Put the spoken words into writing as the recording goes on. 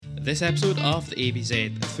This episode of the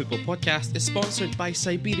ABZ Football Podcast is sponsored by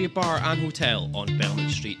Siberia Bar and Hotel on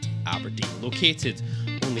Belmont Street, Aberdeen. Located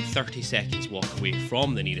only 30 seconds walk away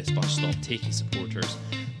from the nearest bus stop, taking supporters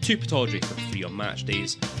to Pittodrie for free on match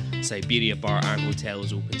days. Siberia Bar and Hotel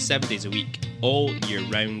is open 7 days a week, all year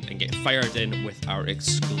round, and get fired in with our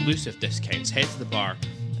exclusive discounts. Head to the bar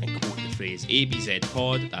and quote the phrase ABZ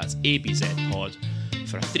Pod, that's ABZ Pod,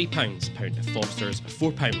 for a £3 pint of Foster's,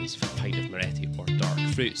 £4 for a pint of Moretti or dark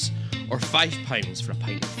fruits, or £5 for a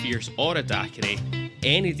pint of Fierce or a daiquiri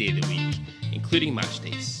any day of the week, including match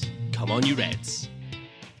days. Come on, you Reds.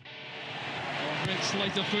 Red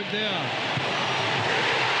slight of foot there.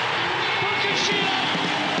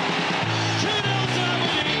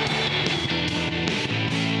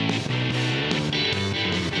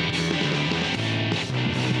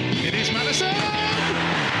 It is Madison!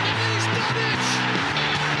 And he's done it!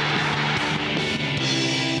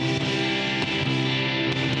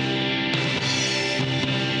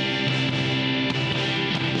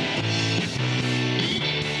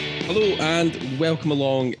 Hello and welcome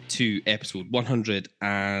along to episode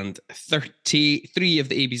 133 of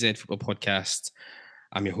the ABZ Football Podcast.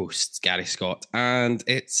 I'm your host, Gary Scott, and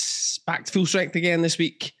it's back to full strength again this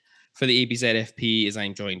week for the ABZ FP as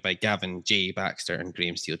I'm joined by Gavin, Jay Baxter and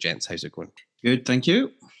Graham Steele. Gents, how's it going? Good, thank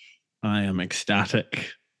you. I am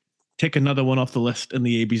ecstatic. Take another one off the list in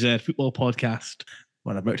the ABZ Football Podcast.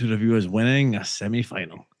 What I'm about to review is winning a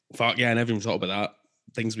semi-final. Fuck yeah, I never even thought about that.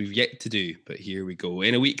 Things we've yet to do, but here we go.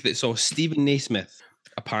 In a week that saw Stephen Naismith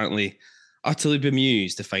apparently utterly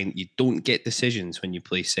bemused to find that you don't get decisions when you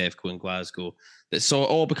play Sevco in Glasgow, that saw it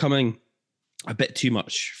all becoming a bit too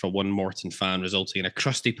much for one Morton fan, resulting in a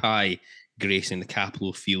crusty pie gracing the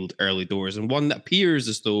Capello field early doors, and one that appears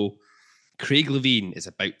as though Craig Levein is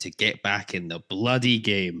about to get back in the bloody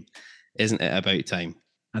game. Isn't it about time?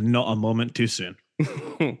 And not a moment too soon.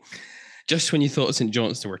 Just when you thought St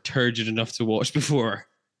Johnstone were turgid enough to watch before.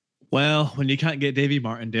 Well, when you can't get Davy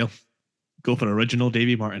Martindale, go for original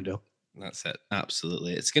Davy Martindale. That's it.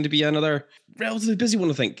 Absolutely. It's going to be another relatively busy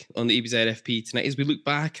one, I think, on the ABZ FP tonight as we look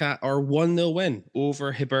back at our 1-0 win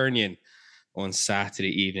over Hibernian on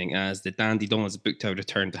Saturday evening as the Dandy Dons booked our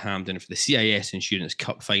return to Hampden for the CIS Insurance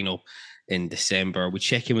Cup final in December. We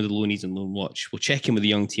check in with the Loanies and Loan Watch. We'll check in with the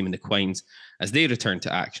young team in the Quines as they return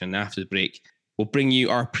to action. And after the break, we'll bring you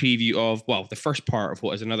our preview of, well, the first part of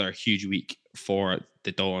what is another huge week for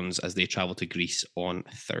the Dons as they travel to Greece on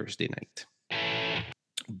Thursday night.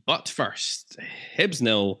 But first, Hibs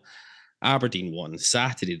 0, Aberdeen 1,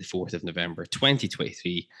 Saturday the 4th of November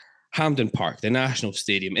 2023, Hampden Park, the National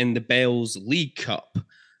Stadium in the Bells League Cup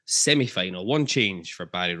semi-final. One change for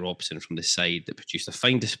Barry Robson from the side that produced a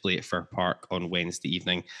fine display at Fir Park on Wednesday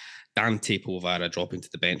evening. Dante Polvara dropping to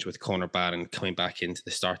the bench with Connor Barron coming back into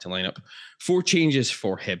the starting lineup. 4 changes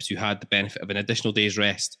for Hibs, who had the benefit of an additional day's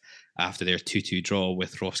rest after their 2-2 draw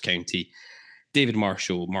with Ross County. David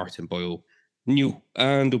Marshall, Martin Boyle, Neil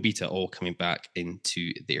and Obita all coming back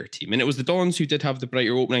into their team. And it was the Dons who did have the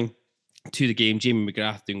brighter opening to the game. Jamie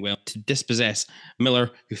McGrath doing well to dispossess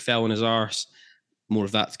Miller, who fell on his arse. More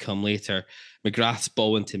of that to come later. McGrath's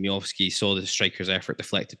ball into Miovski saw the striker's effort,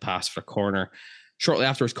 deflected pass for a corner. Shortly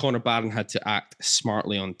afterwards, Connor Barron had to act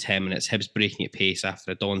smartly on 10 minutes. Hibs breaking at pace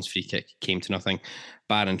after a Dons free kick came to nothing.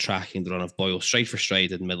 Barron tracking the run of Boyle stride for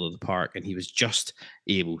stride in the middle of the park, and he was just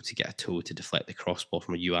able to get a toe to deflect the cross ball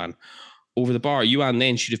from a Yuan over the bar. Yuan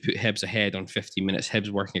then should have put Hibs ahead on 15 minutes.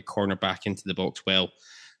 Hibs working a corner back into the box well,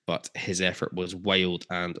 but his effort was wild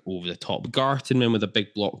and over the top. Gartenman with a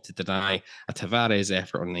big block to deny a Tavares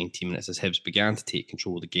effort on 19 minutes as Hibs began to take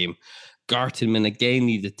control of the game. Gartenman again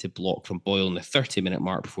needed to block from Boyle in the 30-minute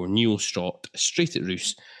mark before Newell shot straight at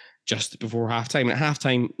Roos just before half-time. And at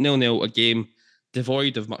half-time, 0-0, a game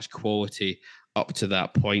devoid of much quality up to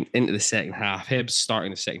that point. Into the second half, Hibs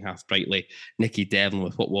starting the second half brightly. Nicky Devlin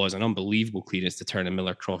with what was an unbelievable clearance to turn a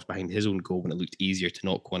Miller cross behind his own goal when it looked easier to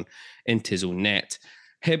knock one into his own net.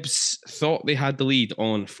 Hibs thought they had the lead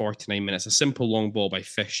on 49 minutes. A simple long ball by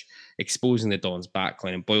Fish exposing the Dons'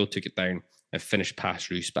 backline, and Boyle took it down and finished past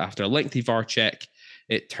Roos. But after a lengthy VAR check,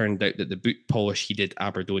 it turned out that the boot polish he did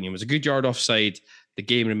Aberdonian was a good yard offside. The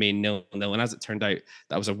game remained 0-0, and as it turned out,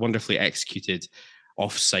 that was a wonderfully executed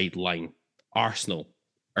offside line. Arsenal,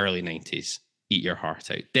 early 90s. Eat your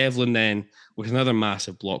heart out. Devlin then, with another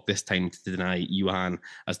massive block, this time to deny Yuan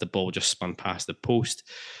as the ball just spun past the post.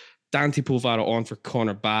 Dante Polvara on for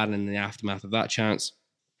Connor Barron in the aftermath of that chance.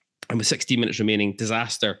 And with 16 minutes remaining,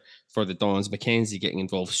 disaster for the Dons. Mackenzie getting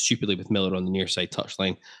involved stupidly with Miller on the near side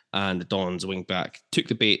touchline, and the Dons wing back took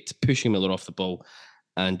the bait, pushing Miller off the ball,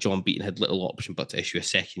 and John Beaton had little option but to issue a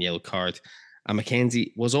second yellow card. And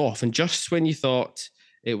Mackenzie was off. And just when you thought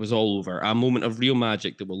it was all over. A moment of real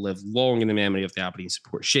magic that will live long in the memory of the Aberdeen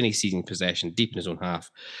support. Shinnie seizing possession deep in his own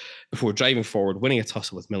half before driving forward, winning a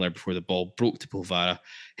tussle with Miller before the ball broke to Polvara.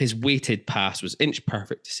 His weighted pass was inch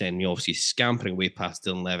perfect to send Miovski scampering away past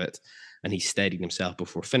Dylan Levitt, and he steadied himself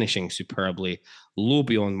before finishing superbly low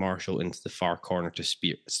beyond Marshall into the far corner to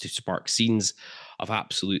spark scenes of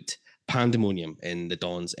absolute pandemonium in the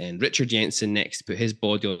Dons. And Richard Jensen next put his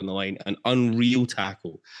body on the line, an unreal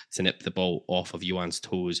tackle to nip the ball off of Johan's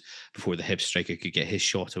toes before the Hibs striker could get his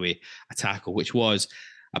shot away, a tackle which was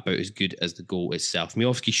about as good as the goal itself.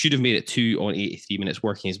 Miovski should have made it 2 on 83 minutes,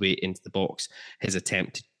 working his way into the box. His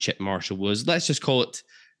attempt to chip Marshall was, let's just call it,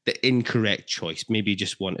 the incorrect choice. Maybe you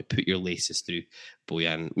just want to put your laces through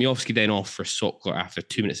Bojan. Miovski then off for Sokler after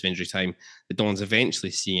 2 minutes of injury time. The Dons eventually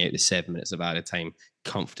seeing out the 7 minutes of added time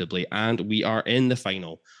comfortably, and we are in the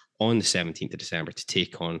final on the 17th of December to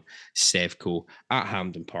take on Sevco at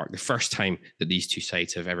Hampden Park. The first time that these two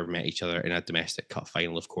sides have ever met each other in a domestic cup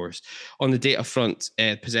final, of course. On the data front,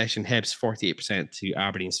 possession, Hibs 48% to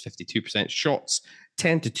Aberdeen's 52%. Shots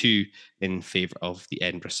 10-2 in favour of the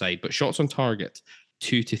Edinburgh side, but shots on target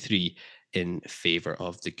 2-3 in favour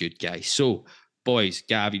of the good guys. So, boys,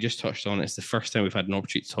 Gav, you just touched on it. It's the first time we've had an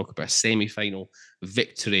opportunity to talk about a semi-final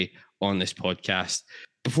victory on this podcast.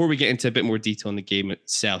 Before we get into a bit more detail on the game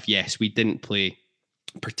itself, yes, we didn't play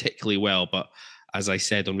particularly well, but as I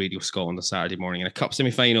said on Radio Scotland on Saturday morning, in a cup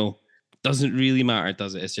semi-final, doesn't really matter,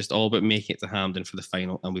 does it? It's just all about making it to Hampden for the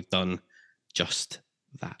final, and we've done just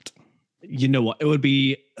that. You know what? It would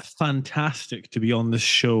be fantastic to be on this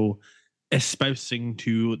show espousing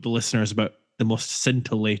to the listeners about the most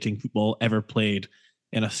scintillating football ever played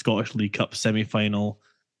in a Scottish League Cup semi-final,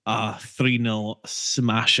 a 3-0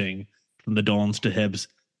 smashing from the Dons to Hibs.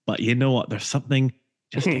 But you know what? There's something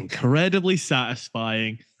just incredibly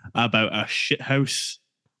satisfying about a shithouse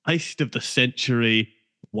heist of the century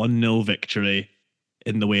 1-0 victory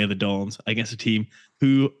in the way of the Dons against a team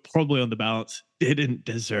who probably on the balance didn't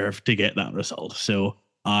deserve to get that result. So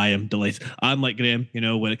I am delighted. I'm like Graham, you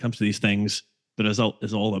know, when it comes to these things, the result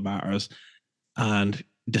is all that matters. And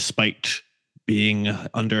despite being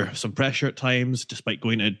under some pressure at times, despite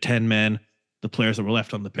going to 10 men, the players that were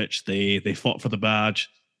left on the pitch, they fought for the badge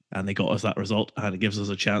and they got us that result. And it gives us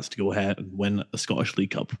a chance to go ahead and win the Scottish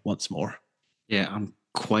League Cup once more. Yeah, I'm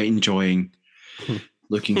quite enjoying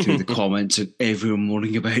looking through the comments and everyone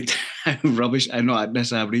moaning about how rubbish, I'm not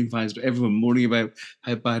necessarily Aberdeen fans, but everyone moaning about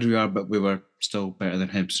how bad we are, but we were still better than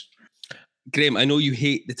Hibs. Graham, I know you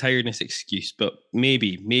hate the tiredness excuse, but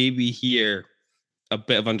maybe here a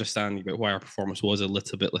bit of understanding about why our performance was a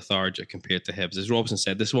little bit lethargic compared to Hibs. As Robson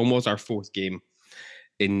said, this one was our fourth game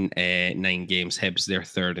in 9 games. Hibs, their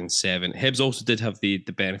third in 7. Hibs also did have the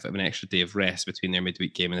benefit of an extra day of rest between their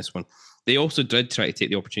midweek game and this one. They also did try to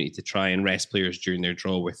take the opportunity to try and rest players during their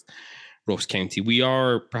draw with Ross County. We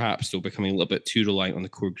are perhaps still becoming a little bit too reliant on the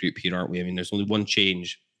core group here, aren't we? I mean, there's only one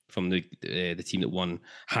change from the team that won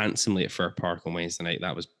handsomely at Fir Park on Wednesday night.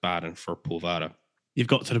 That was Barron for Polvara. You've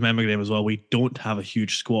got to remember, Graham, as well, we don't have a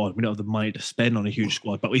huge squad. We don't have the money to spend on a huge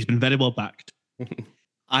squad, but he's been very well backed.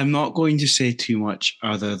 I'm not going to say too much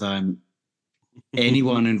other than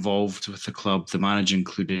anyone involved with the club, the manager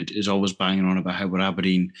included, is always banging on about how we're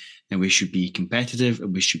Aberdeen and we should be competitive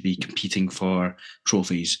and we should be competing for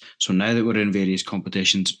trophies. So now that we're in various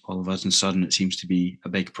competitions, all of a sudden it seems to be a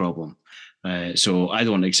big problem. So I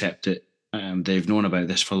don't want to accept it. They've known about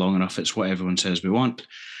this for long enough. It's what everyone says we want.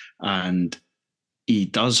 And he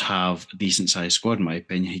does have a decent sized squad, in my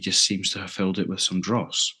opinion. He just seems to have filled it with some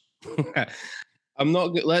dross. I'm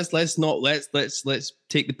not. Let's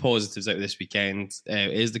take the positives out of this weekend.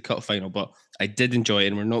 It is the cup final, but I did enjoy it,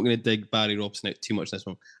 and we're not going to dig Barry Robson out too much this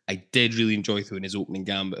one. I did really enjoy throwing his opening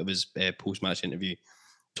gambit of his post-match interview,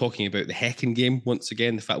 talking about the Häcken game once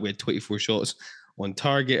again. The fact we had 24 shots on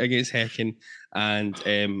target against Häcken, and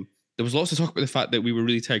there was lots of talk about the fact that we were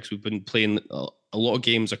really tired because we've been playing a lot of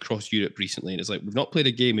games across Europe recently, and it's like we've not played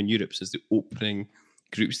a game in Europe since the opening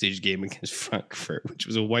group stage game against Frankfurt, which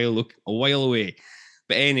was a while away.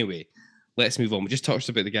 But anyway, let's move on. We just touched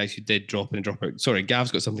about the guys who did drop in and drop out. Sorry,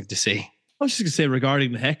 Gav's got something to say. I was just going to say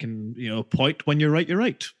regarding the Häcken, point when you're right, you're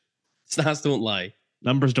right. Stats don't lie.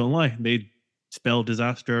 Numbers don't lie. They spell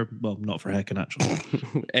disaster. Well, not for Häcken,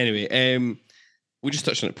 actually. Anyway, we just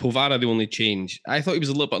touched on it. Polvara, the only change. I thought he was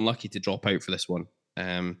a little bit unlucky to drop out for this one.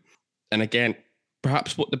 And again,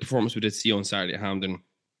 perhaps what the performance we did see on Saturday at Hampden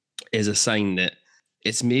is a sign that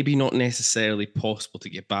it's maybe not necessarily possible to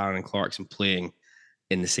get Barron and Clarkson playing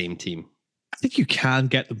in the same team. I think you can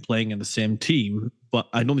get them playing in the same team, but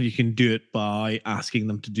I don't think you can do it by asking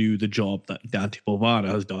them to do the job that Dante Polvara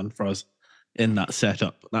has done for us in that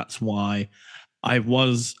setup. That's why I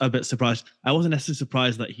was a bit surprised. I wasn't necessarily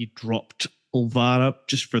surprised that he dropped Polvara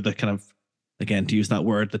just for the kind of, again, to use that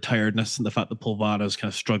word, the tiredness and the fact that Polvara's kind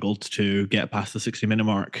of struggled to get past the 60-minute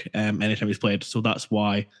mark anytime he's played. So that's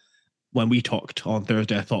why when we talked on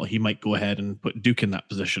Thursday, I thought he might go ahead and put Duke in that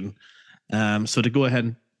position. So to go ahead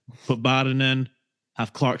and put Barron in,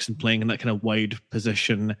 have Clarkson playing in that kind of wide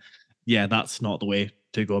position, yeah, that's not the way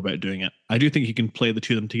to go about doing it. I do think you can play the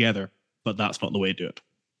two of them together, but that's not the way to do it.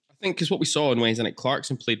 I think because what we saw on Wednesday night,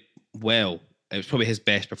 Clarkson played well. It was probably his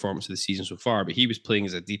best performance of the season so far, but he was playing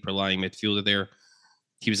as a deeper lying midfielder there.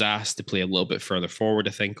 He was asked to play a little bit further forward,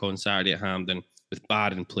 I think, on Saturday at Hampden, with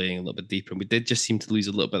Barron playing a little bit deeper. And we did just seem to lose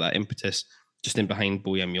a little bit of that impetus just in behind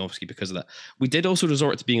Bojan Miovski because of that. We did also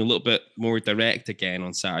resort to being a little bit more direct again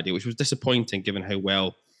on Saturday, which was disappointing given how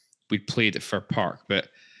well we played at Fir Park. But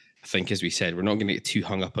I think, as we said, we're not going to get too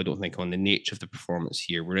hung up, I don't think, on the nature of the performance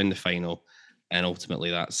here. We're in the final, and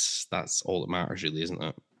ultimately that's all that matters, really, isn't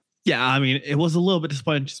it? Yeah, I mean, it was a little bit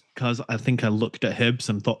disappointing just because I think I looked at Hibs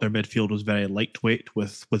and thought their midfield was very lightweight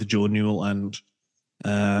with Joe Newell and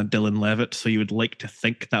Dylan Levitt. So you would like to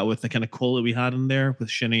think that with the kind of quality we had in there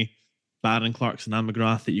with Shinnie, Barron, Clarkson and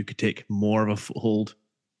McGrath, that you could take more of a foothold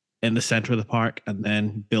in the centre of the park and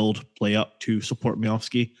then build play up to support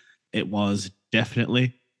Miovski. It was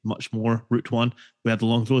definitely much more route one. We had the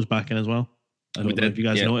long throws back in as well. I don't know if you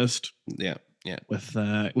guys noticed. Yeah.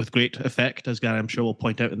 With great effect, as Gary I'm sure will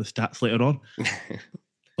point out in the stats later on.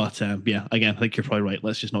 But again, I think you're probably right.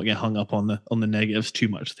 Let's just not get hung up on the negatives too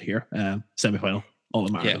much here. Semi-final, all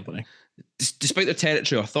that matters. Yeah. Despite the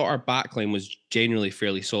territory, I thought our backline was generally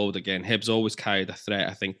fairly solid again. Hibs always carried a threat,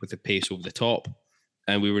 I think, with the pace over the top,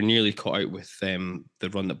 and we were nearly caught out with the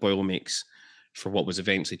run that Boyle makes for what was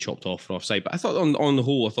eventually chopped off for offside. But I thought on the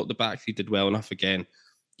whole, I thought the back three did well enough again.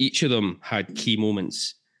 Each of them had key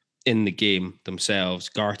moments in the game themselves.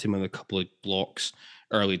 Garton with a couple of blocks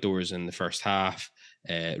early doors in the first half.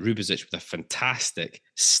 Rubezic with a fantastic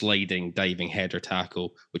sliding, diving header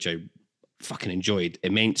tackle, which I fucking enjoyed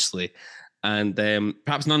immensely. And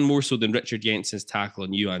perhaps none more so than Richard Jensen's tackle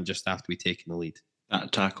on Yuan just after we'd taken the lead.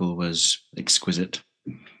 That tackle was exquisite.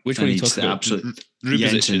 Which one are you talking about?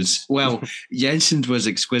 Jensen's. Well, Jensen's was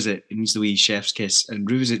exquisite. It needs the wee chef's kiss. And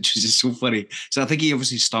Rubezic was just so funny. So I think he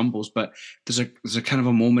obviously stumbles, but there's a kind of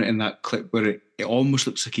a moment in that clip where it almost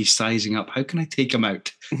looks like he's sizing up. How can I take him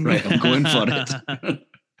out? Right, I'm going for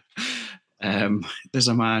it. There's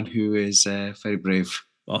a man who is very brave.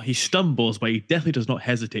 Well, he stumbles, but he definitely does not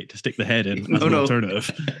hesitate to stick the head in as an alternative.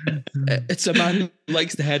 It's a man who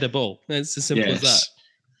likes to head a ball. It's as simple as that.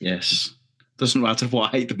 Yes. Doesn't matter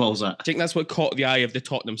what height the ball's at. I think that's what caught the eye of the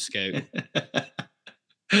Tottenham scout.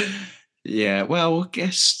 Yeah, well, I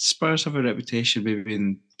guess Spurs have a reputation maybe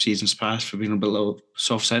in seasons past for being a bit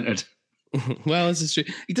soft-centred. Well, this is true.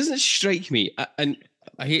 He doesn't strike me, and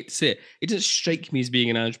I hate to say it doesn't strike me as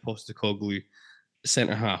being an Ange Postecoglou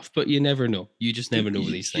centre-half, but you never know. You just never know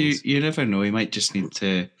with these things. You never know. He might just need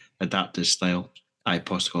to adapt his style.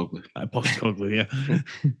 Postecoglou. Postecoglou, yeah.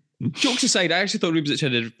 Jokes aside, I actually thought Rubezic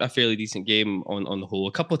had a fairly decent game on the whole.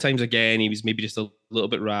 A couple of times again, he was maybe just a little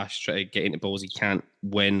bit rash, trying to get into balls he can't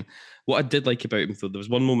win. What I did like about him, though, there was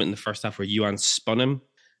one moment in the first half where Yuan spun him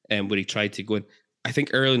and where he tried to go in. I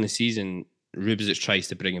think early in the season, Rubezic tries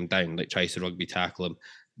to bring him down, like tries to rugby tackle him.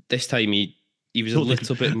 This time he was a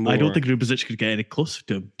little bit more... I don't think Rubezic could get any closer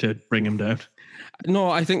to him to bring him down.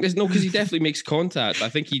 No, I think there's no, because he definitely makes contact. I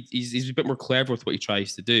think he's a bit more clever with what he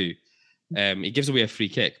tries to do. He gives away a free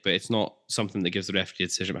kick, but it's not something that gives the referee a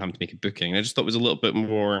decision about having to make a booking. I just thought it was a little bit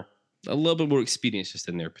more experience just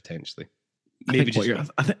in there potentially. I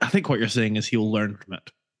think what you're saying is he'll learn from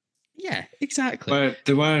it. Yeah, exactly. But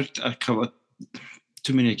there were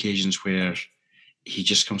too many occasions where he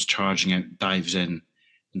just comes charging out, dives in,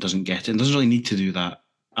 and doesn't get it, and doesn't really need to do that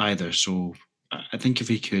either. So I think if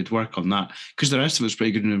he could work on that, because the rest of it's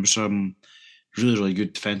pretty good, and there were some really, really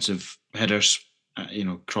good defensive headers.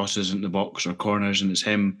 Crosses into the box or corners, and it's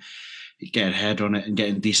him getting a head on it and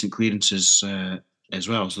getting decent clearances as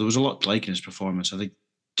well. So there was a lot to like in his performance. I think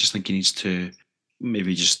he needs to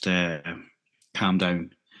maybe just calm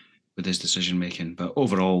down with his decision making. But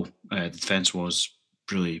overall, the defence was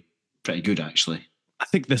really pretty good, actually. I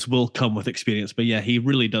think this will come with experience, but yeah, he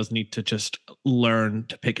really does need to just learn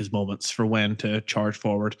to pick his moments for when to charge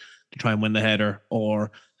forward to try and win the header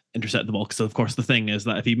or intercept the ball, because of course the thing is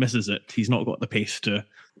that if he misses it, he's not got the pace to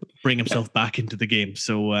bring himself back into the game.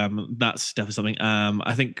 So that's definitely something.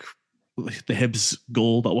 I think the Hibs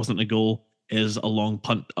goal that wasn't a goal is a long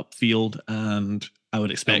punt upfield, and I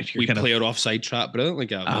would expect we play our offside trap brilliantly,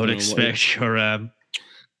 Gav. I would expect your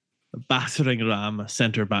battering ram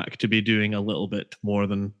centre back to be doing a little bit more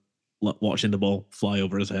than watching the ball fly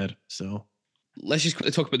over his head. So let's just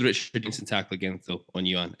quickly talk about the Richardson tackle again, though, on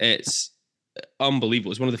Yuan. It's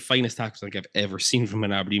unbelievable. It's one of the finest tackles I think I've ever seen from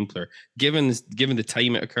an Aberdeen player. Given the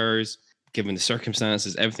time it occurs, given the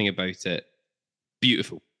circumstances, everything about it,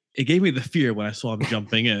 beautiful. It gave me the fear when I saw him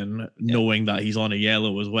jumping in, knowing that he's on a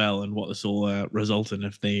yellow as well, and what this will result in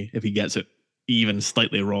if he gets it even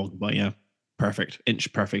slightly wrong. But yeah, perfect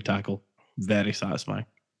tackle, very satisfying.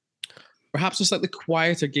 Perhaps a slightly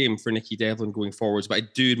quieter game for Nicky Devlin going forwards, but I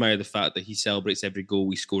do admire the fact that he celebrates every goal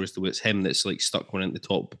he scores, though it's him that's like stuck one in the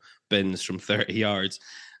top bins from 30 yards.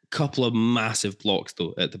 A couple of massive blocks,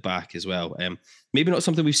 though, at the back as well. Maybe not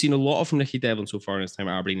something we've seen a lot of from Nicky Devlin so far in his time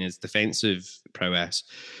at Aberdeen is defensive prowess,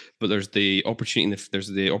 but there's the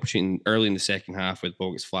opportunity early in the second half where the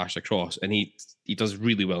ball gets flashed across, and he does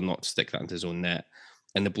really well not to stick that into his own net.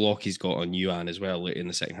 And the block he's got on Yuan as well late in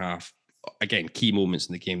the second half. Again, key moments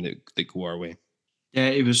in the game that go our way. Yeah,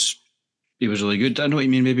 it was really good. I know what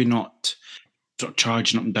you mean, maybe not sort of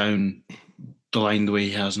charging up and down the line the way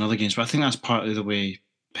he has in other games, but I think that's partly the way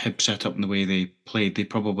Hibs set up and the way they played. They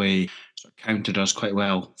probably sort of countered us quite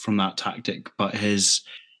well from that tactic, but his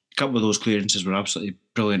couple of those clearances were absolutely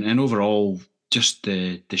brilliant. And overall, just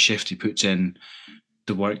the shift he puts in,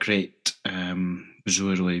 the work rate was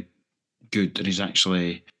really good. And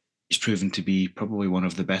he's proven to be probably one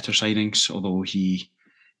of the better signings, although he's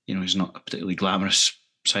not a particularly glamorous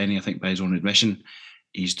signing, I think, by his own admission.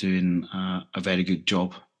 He's doing a very good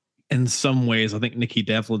job. In some ways, I think Nicky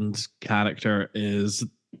Devlin's character is,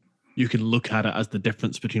 you can look at it as the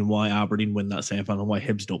difference between why Aberdeen win that semi-final and why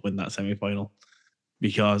Hibs don't win that semi-final.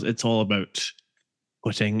 Because it's all about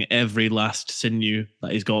putting every last sinew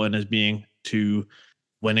that he's got in his being to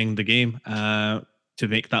winning the game, to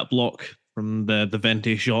make that block from the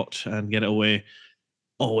Vente shot and get it away.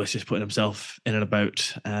 Always just putting himself in and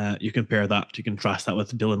about. You contrast that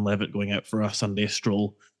with Dylan Levitt going out for a Sunday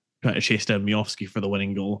stroll, trying to chase down Miofsky for the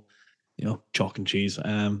winning goal. Chalk and cheese.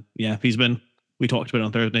 We talked about it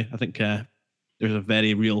on Thursday. I think there's a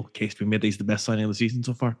very real case to be made that he's the best signing of the season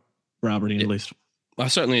so far, for Aberdeen at least. Well,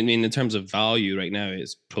 certainly, in terms of value right now,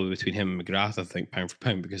 it's probably between him and McGrath, I think, pound for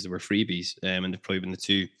pound, because they were freebies. And they've probably been the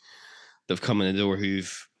two that have come in the door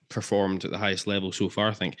who've performed at the highest level so far,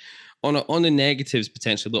 I think. On the negatives,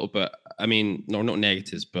 potentially a little bit. No, not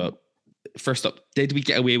negatives, but first up, did we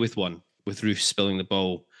get away with one with Roos spilling the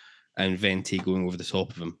ball and Vente going over the top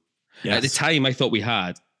of him? Yes. At the time, I thought we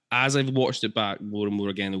had. As I've watched it back more and more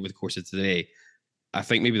again over the course of today, I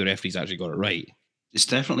think maybe the referees actually got it right. It's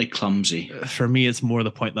definitely clumsy. For me, it's more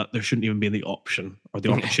the point that there shouldn't even be the option or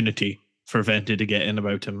the opportunity for Vente to get in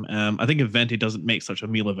about him. I think if Vente doesn't make such a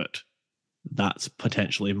meal of it, that's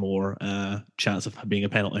potentially more chance of being a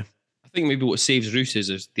penalty. I think maybe what saves Roos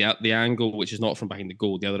is the angle, which is not from behind the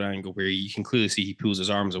goal, the other angle where you can clearly see he pulls his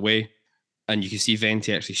arms away and you can see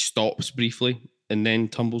Vente actually stops briefly and then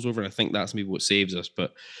tumbles over. I think that's maybe what saves us.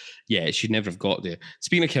 But yeah, it should never have got there.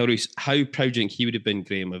 Speaking of Kel Roos, how proud do you think he would have been,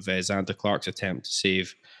 Graham, of Xander Clark's attempt to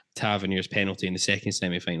save Tavernier's penalty in the second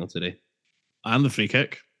semi-final today? And the free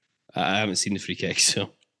kick. I haven't seen the free kick, so...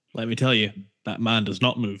 Let me tell you, that man does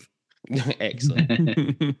not move.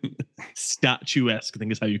 Excellent. Statuesque, I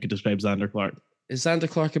think is how you could describe Xander Clark. Is Xander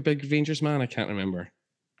Clark a big Rangers man? I can't remember.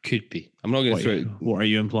 Could be. I'm not going to throw it. What are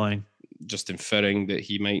you implying? Just inferring that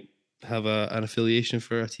he might have an affiliation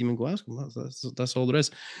for a team in Glasgow. That's all there is.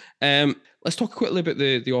 Let's talk quickly about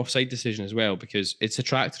the offside decision as well, because it's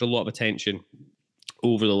attracted a lot of attention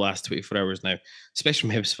over the last 24 hours now, especially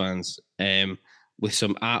from Hibs fans, with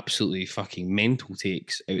some absolutely fucking mental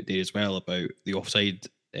takes out there as well about the offside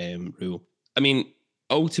rule.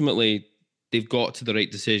 Ultimately, they've got to the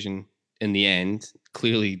right decision in the end.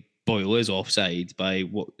 Clearly, Boyle is offside by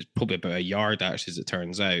what is probably about a yard, actually, as it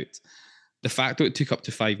turns out. The fact that it took up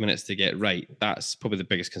to 5 minutes to get right, that's probably the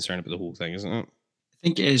biggest concern about the whole thing, isn't it? I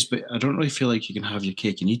think it is, but I don't really feel like you can have your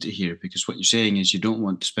cake and eat it here, because what you're saying is you don't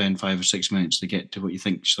want to spend 5 or 6 minutes to get to what you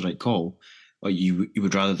think is the right call, or you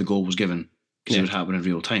would rather the goal was given, because it would happen in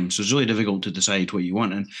real time. So it's really difficult to decide what you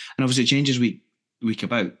want. And obviously it changes week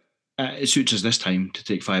about. It suits us this time to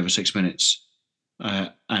take 5 or 6 minutes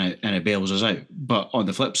and it bails us out. But on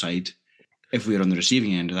the flip side, if we were on the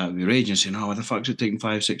receiving end of that, we'd be raging, saying, "Oh, what the fuck's it taking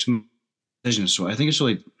 5, 6 decisions?" So I think it's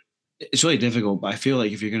really difficult. But I feel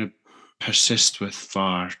like if you're going to persist with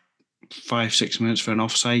 5, 6 minutes for an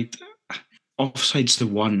offside's the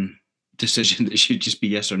one decision that should just be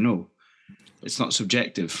yes or no. It's not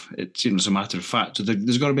subjective. It's a matter of fact. So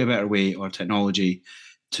there's got to be a better way or technology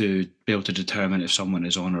to be able to determine if someone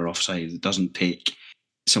is on or offside. It doesn't take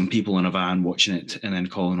some people in a van watching it and then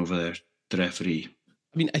calling over the referee.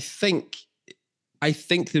 I think I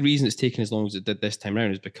think the reason it's taken as long as it did this time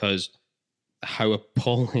around is because how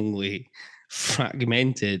appallingly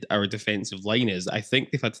fragmented our defensive line is. I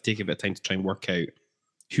think they've had to take a bit of time to try and work out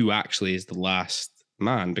who actually is the last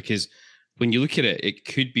man, because when you look at it, it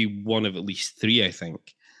could be one of at least three, I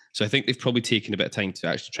think. So I think they've probably taken a bit of time to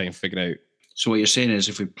actually try and figure out. So what you're saying is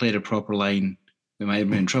if we played a proper line, we might have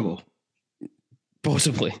been in trouble.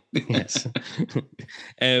 Possibly, yes.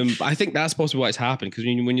 But I think that's possibly what's happened, because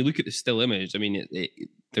when you look at the still image, I mean,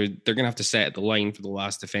 they're going to have to set the line for the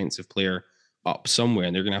last defensive player up somewhere,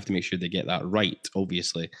 and they're going to have to make sure they get that right,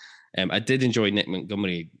 obviously. I did enjoy Nick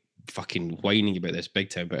Montgomery fucking whining about this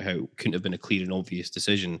big time, about how it couldn't have been a clear and obvious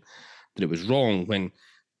decision, that it was wrong, when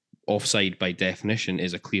offside by definition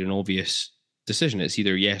is a clear and obvious decision. It's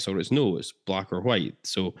either yes or it's no. It's black or white.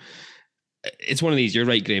 So it's one of these. You're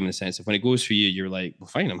right, Graham, in the sense of when it goes for you, you're like, well,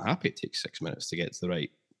 fine, I'm happy it takes 6 minutes to get to the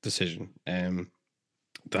right decision.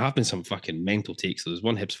 There have been some fucking mental takes. There's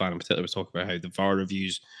one Hibs fan in particular was talking about how the VAR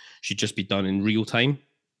reviews should just be done in real time.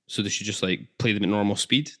 So they should just like play them at normal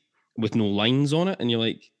speed with no lines on it. And you're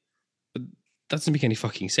like, but that doesn't make any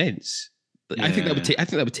fucking sense. Yeah. I think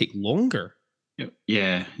that would take longer.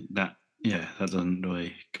 Yeah, that doesn't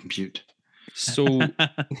really compute. So it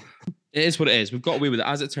is what it is. We've got away with it.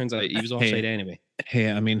 As it turns out, he was offside anyway.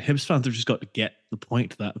 Hey, I mean, Hibs fans have just got to get the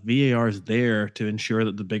point that VAR is there to ensure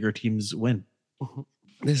that the bigger teams win.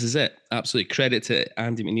 This is it. Absolutely. Credit to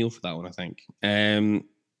Andy McNeil for that one, I think.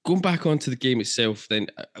 Going back onto the game itself, then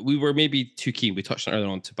we were maybe too keen. We touched on earlier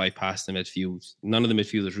on to bypass the midfield. None of the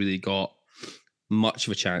midfielders really got much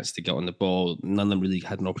of a chance to get on the ball. None of them really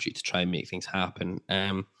had an opportunity to try and make things happen.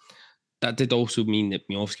 That did also mean that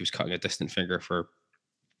Miovski was cutting a distant finger for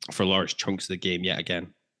large chunks of the game yet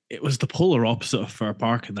again. It was the polar opposite of Fir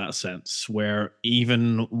Park in that sense, where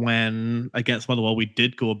even when against Motherwell we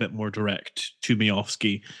did go a bit more direct to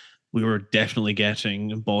Miovski, we were definitely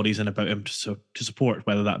getting bodies in about him to support,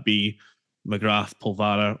 whether that be McGrath,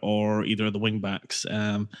 Polvara, or either of the wing backs.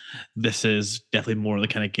 This is definitely more the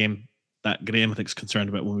kind of game that Graham, I think, is concerned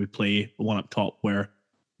about when we play one up top, where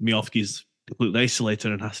Miovski's completely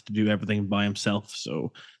isolated and has to do everything by himself.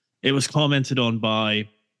 So it was commented on by,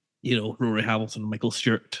 Rory Hamilton and Michael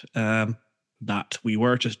Stewart, that we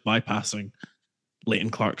were just bypassing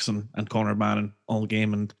Leighton Clarkson and Connor Bannon all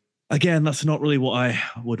game. And again, that's not really what I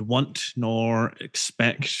would want nor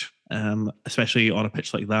expect, especially on a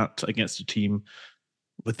pitch like that against a team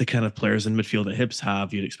with the kind of players in midfield that Hibs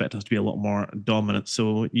have. You'd expect us to be a lot more dominant.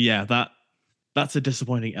 So yeah, that's a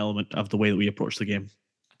disappointing element of the way that we approach the game.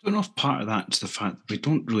 I don't know if part of that's the fact that we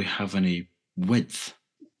don't really have any width.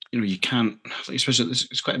 You can't, especially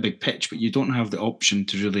it's quite a big pitch, but you don't have the option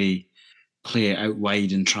to really play it out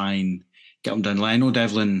wide and try and get them down the line. I know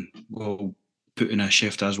Devlin will put in a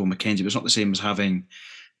shift, as will Mackenzie, but it's not the same as having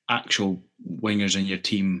actual wingers in your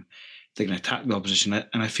team that can attack the opposition.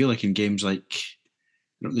 And I feel like in games like,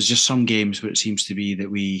 there's just some games where it seems to be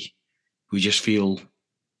that we just feel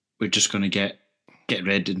we're just going to get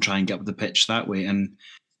rid and try and get up the pitch that way. And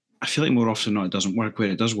I feel like more often than not, it doesn't work.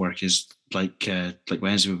 Where it does work is like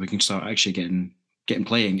Wednesday, where we can start actually getting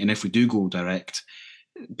playing. And if we do go direct,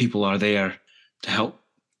 people are there to help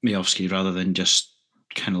Miovski rather than just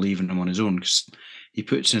kind of leaving him on his own, because he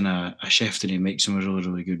puts in a shift and he makes some really,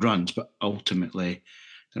 really good runs. But ultimately,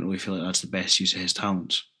 I don't really feel like that's the best use of his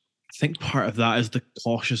talents. I think part of that is the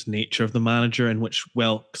cautious nature of the manager, in which,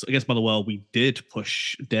 because against Motherwell, we did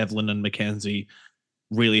push Devlin and Mackenzie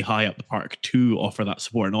really high up the park to offer that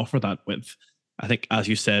support and offer that width. I think, as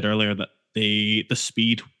you said earlier, that the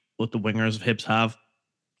speed what the wingers of Hibs have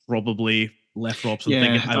probably left Robson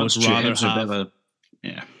thinking I would rather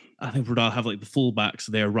have. I think we'd rather have like the fullbacks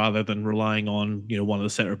there rather than relying on one of the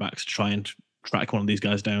centre backs to try and track one of these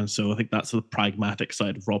guys down. So I think that's the pragmatic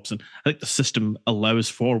side of Robson. I think the system allows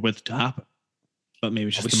for width to happen, but maybe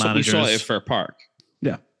it's just the managers. We saw it at Fir Park.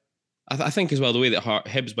 Yeah. I think as well, the way that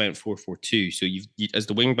Hibs went 4-4-2, so you as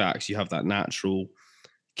the wing backs, you have that natural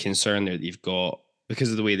concern there that you've got,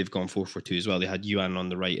 because of the way they've gone 4-4-2 as well. They had Yuan on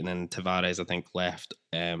the right and then Tavares, I think, left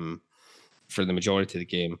for the majority of the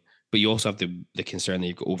game. But you also have the concern that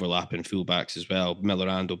you've got overlapping fullbacks as well. Miller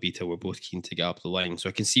and Obita were both keen to get up the line. So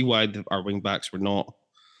I can see why our wing backs were not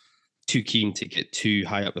too keen to get too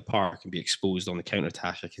high up the park and be exposed on the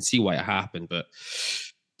counter-attack. I can see why it happened, but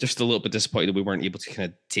just a little bit disappointed that we weren't able to kind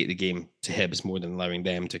of take the game to Hibs more than allowing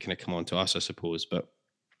them to kind of come on to us, I suppose. But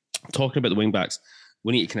talking about the wing backs,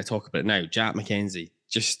 we need to kind of talk about it now. Jack McKenzie,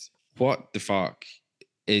 just what the fuck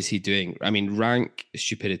is he doing? I mean, rank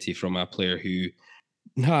stupidity from a player who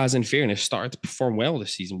has, in fairness, started to perform well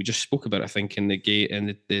this season. We just spoke about it, I think, in the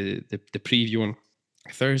preview on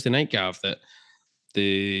Thursday night, Gav, that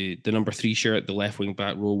The number 3 shirt, the left wing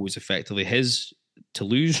back role, was effectively his to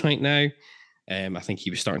lose right now. I think he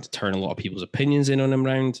was starting to turn a lot of people's opinions in on him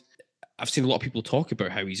round. I've seen a lot of people talk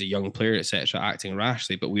about how he's a young player, etc., acting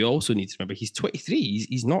rashly, but we also need to remember he's 23.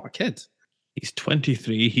 He's not a kid. He's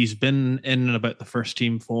 23. He's been in and about the first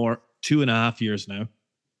team for 2.5 years now.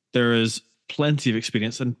 There is plenty of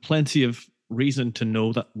experience and plenty of reason to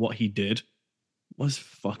know that what he did was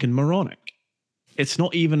fucking moronic. It's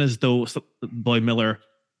not even as though boy Miller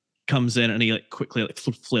comes in and he quickly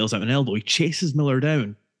flails out an elbow. He chases Miller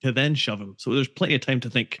down to then shove him. So there's plenty of time to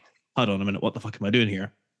think, hold on a minute, what the fuck am I doing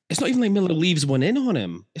here? It's not even like Miller leaves one in on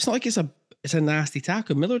him. It's not like it's a nasty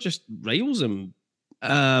tackle. Miller just riles him.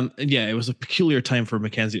 Yeah, it was a peculiar time for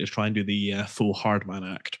Mackenzie to try and do the full hard man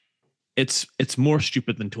act. It's more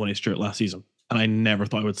stupid than Tony Stewart last season, and I never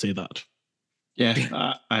thought I would say that.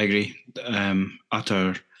 Yeah, I agree.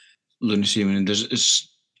 Utter lunacy. I mean, it's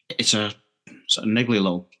a niggly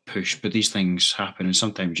little push, but these things happen, and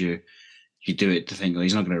sometimes you do it to think,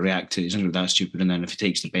 he's not going to react to it. He's not going to be that stupid, and then if he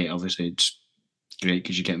takes the bait, obviously it's great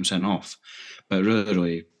because you get him sent off. But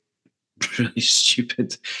really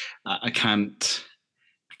stupid. I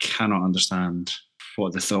cannot understand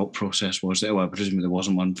what the thought process was. Well, presumably there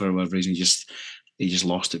wasn't one for whatever reason. He just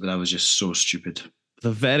lost it, but that was just so stupid.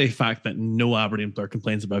 The very fact that no Aberdeen player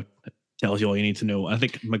complains about it tells you all you need to know. I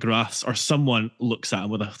think McGrath's or someone looks at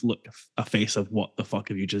him with a face of, what the fuck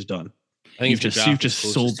have you just done? I think you've just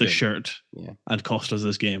sold the shirt and cost us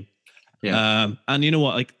this game. Yeah. And you know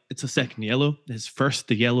what? It's a second yellow.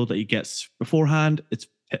 The yellow that he gets beforehand, it's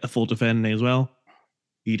pitiful defending as well.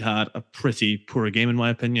 He'd had a pretty poor game, in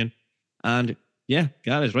my opinion. And yeah,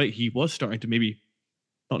 that is right. He was starting to maybe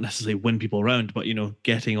not necessarily win people around, but,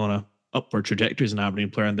 getting on a upward trajectory as an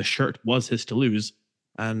Aberdeen player, and the shirt was his to lose.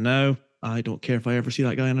 And now I don't care if I ever see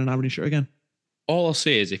that guy in an Aberdeen shirt again. All I'll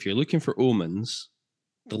say is, if you're looking for omens,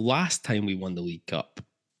 the last time we won the League Cup,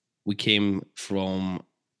 we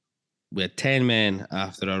had 10 men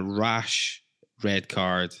after a rash red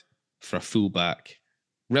card for a fullback,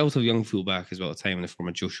 relatively young fullback as well at the time, in the form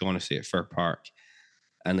of Joe Shaughnessy at Fir Park.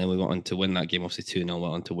 And then we went on to win that game, obviously 2-0,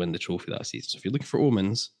 went on to win the trophy that season. So if you're looking for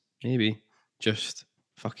omens, maybe, just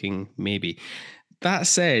fucking maybe. That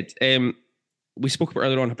said, we spoke about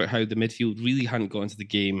earlier on about how the midfield really hadn't got into the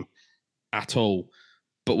game at all.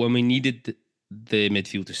 But when we needed the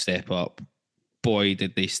midfield to step up, boy,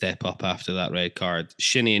 did they step up after that red card.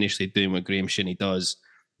 Shinnie initially doing what Graham Shinnie does,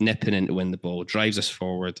 nipping in to win the ball, drives us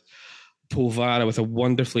forward. Polvara with a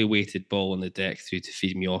wonderfully weighted ball on the deck through to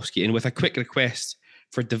feed Miofsky, and with a quick request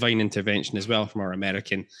for divine intervention as well from our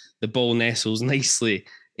American. The ball nestles nicely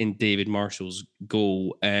in David Marshall's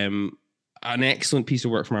goal. An excellent piece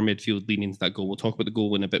of work from our midfield leading into that goal. We'll talk about the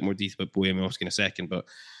goal in a bit more detail about Bojan Miofsky in a second, but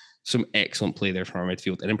some excellent play there from our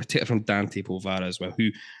midfield, and in particular from Dante Polvara as well, who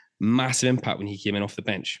massive impact when he came in off the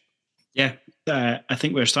bench. Yeah, I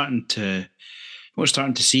think we're starting to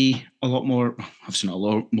see a lot more. Obviously, not a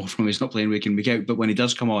lot more from him. He's not playing week in, week out, but when he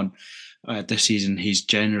does come on this season, he's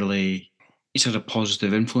had a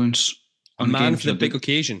positive influence on a man for the big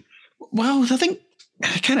occasion. Well, I think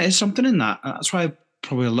it kind of is something in that. That's why I'm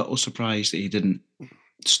probably a little surprised that he didn't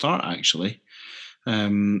start, actually.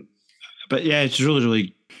 But yeah, it's really,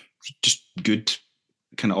 really just good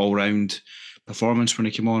kind of all-round performance when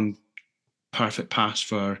he came on. Perfect pass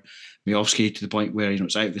for Miofsky to the point where,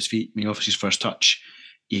 it's out of his feet. Miofsky's first touch,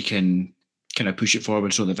 you can kind of push it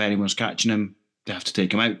forward so that if anyone's catching him, they have to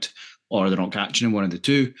take him out, or they're not catching him, one of the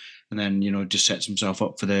two, and then, just sets himself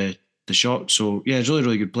up for the shot. So yeah, it's really,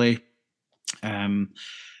 really good play.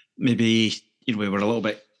 Maybe, we were a little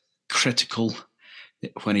bit critical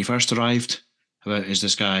when he first arrived about, is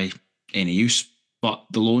this guy any use? But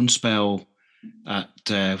the loan spell at,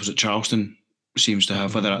 was it Charleston, seems to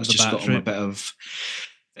have, whether that's just got him a bit of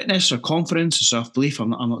fitness or confidence or self-belief,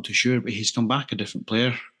 I'm not too sure, but he's come back a different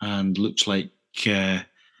player and looks like a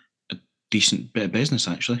decent bit of business,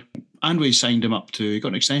 actually. And we signed him up he got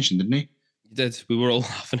an extension, didn't he? He did. We were all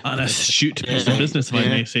laughing at it. And a shoot piece of business, if I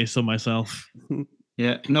may say so myself.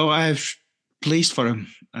 Yeah, no, I'm pleased for him.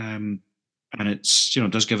 And it's,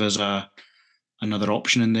 does give us another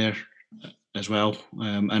option in there as well.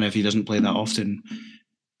 And if he doesn't play that often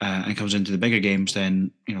and comes into the bigger games,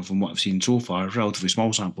 then, from what I've seen so far, relatively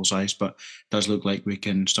small sample size, but it does look like we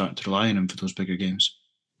can start to rely on him for those bigger games.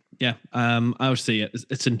 Yeah, I would say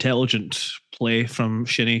it's intelligent play from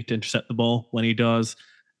Shinnie to intercept the ball when he does.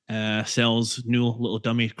 Sells Newell, little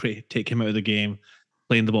dummy, take him out of the game,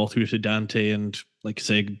 playing the ball through to Dante, and like I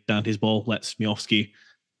say, Dante's ball lets Miofsky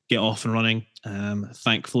get off and running.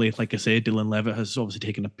 Thankfully, like I say, Dylan Levitt has obviously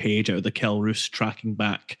taken a page out of the Kel Roos tracking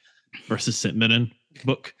back versus St Mirren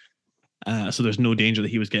book, So there's no danger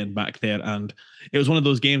that he was getting back there. And it was one of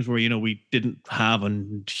those games where, we didn't have a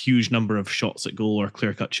huge number of shots at goal or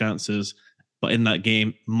clear-cut chances. But in that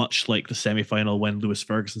game, much like the semi-final when Lewis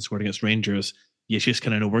Ferguson scored against Rangers, you just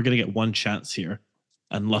kind of know we're going to get one chance here.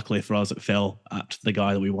 And luckily for us, it fell at the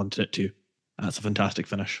guy that we wanted it to. That's a fantastic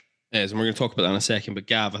finish. Yes, and we're going to talk about that in a second. But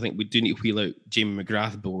Gav, I think we do need to wheel out Jamie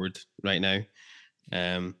McGrath board right now.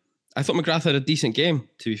 I thought McGrath had a decent game,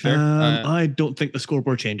 to be fair. I don't think the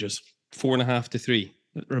scoreboard changes. 4.5 to 3.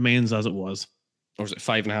 It remains as it was. Or is it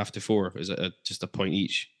 5.5 to 4? Is it just a point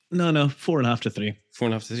each? No, 4.5 to 3.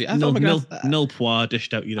 4.5 to 3. I thought McGrath... Nil pois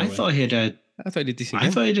dished out either way. I thought he had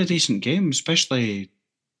a decent game, especially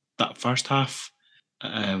that first half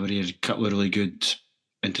where he had a couple of really good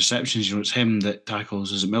interceptions. It's him that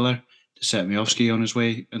tackles, is it Miller, to set Miofsky on his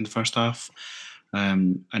way in the first half.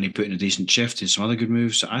 And he put in a decent shift. He had some other good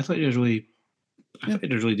moves. So I thought he had a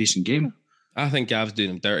really decent game. I think Gav's doing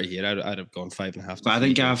him dirty here. I'd have gone 5.5. But I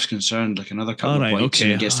think Gav's concerned, like another couple of points,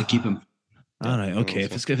 and he gets to keep him. All right, okay.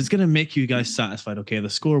 If it's going to make you guys satisfied, okay, the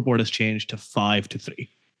scoreboard has changed to 5 to 3.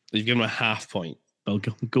 You've given him a half point. I'll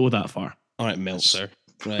go that far. All right, Meltzer.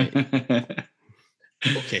 Right.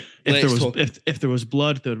 Okay. If there was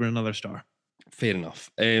blood, there would have been another star. Fair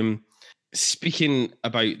enough. Speaking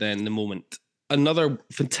about then the moment, another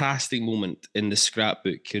fantastic moment in the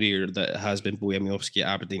scrapbook career that has been Bohemiowski at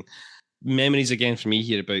Aberdeen. Memories again for me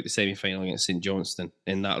here about the semi-final against St Johnstone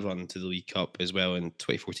in that run to the League Cup as well in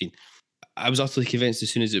 2014. I was utterly convinced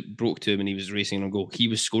as soon as it broke to him and he was racing on goal, he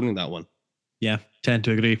was scoring that one. Yeah, tend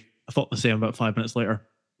to agree. I thought the same about 5 minutes later.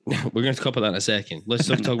 We're going to cover that in a second. Let's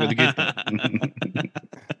talk about the good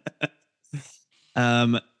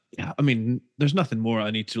bit. Yeah, I mean, there's nothing more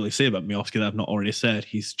I need to really say about Miofsky that I've not already said.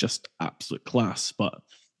 He's just absolute class. But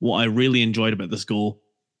what I really enjoyed about this goal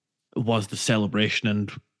was the celebration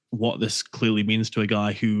and what this clearly means to a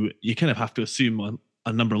guy who you kind of have to assume on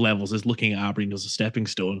a number of levels is looking at Aberdeen as a stepping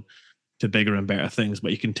stone to bigger and better things.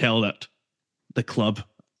 But you can tell that the club,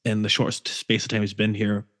 in the short space of time he's been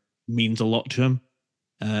here, means a lot to him.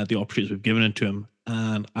 The opportunities we've given it to him.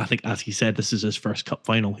 And I think, as he said, this is his first cup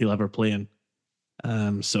final he'll ever play in.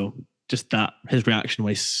 So just that, his reaction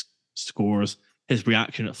when he scores, his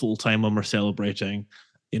reaction at full time when we're celebrating,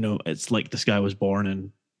 it's like this guy was born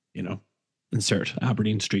in, insert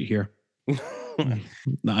Aberdeen Street here.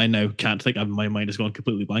 I now can't think. My mind has gone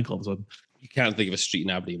completely blank all of a sudden. You can't think of a street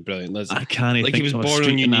in Aberdeen. Brilliant. I can't like think he was of born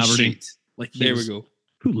on Union Street. Like there we go.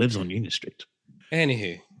 Who lives on Union Street?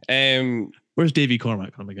 Anywho, where's Davy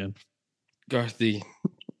Cormack from again? Garthy.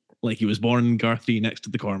 Like he was born in Garthy next to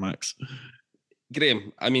the Cormacks.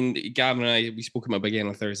 Graham, I mean, Gavin and I, we spoke about him again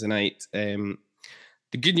on Thursday night. The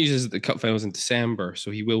good news is that the cup final is in December,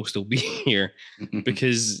 so he will still be here.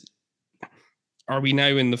 Because are we now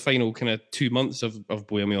in the final kind of 2 months of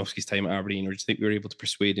Bohemiowski's time at Aberdeen, or do you think we were able to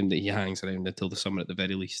persuade him that he hangs around until the summer at the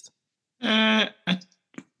very least?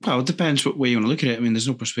 Well, it depends what way you want to look at it. I mean, there's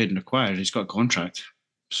no persuading required. He's got a contract.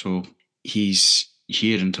 So he's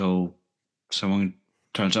here until someone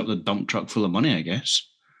turns up the dump truck full of money, I guess.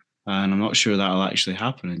 And I'm not sure that'll actually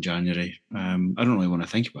happen in January. I don't really want to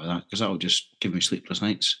think about that because that'll just give me sleepless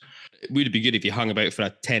nights. It would be good if you hung about for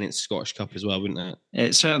a 10th Scottish Cup as well, wouldn't it?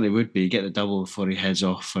 It certainly would be. Get the double before he heads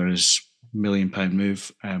off for his multi-million-pound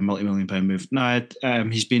move. No,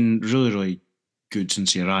 he's been really, really good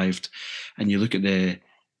since he arrived. And you look at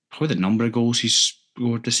probably the number of goals he's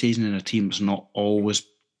scored this season in a team that's not always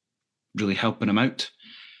really helping him out.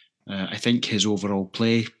 I think his overall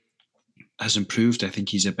play has improved. I think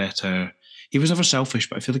he was never selfish,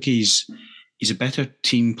 but I feel like he's a better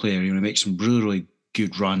team player. He makes some really, really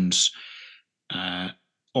good runs on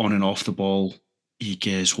and off the ball.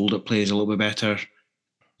 His hold-up plays a little bit better,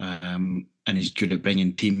 and he's good at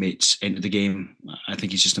bringing teammates into the game. I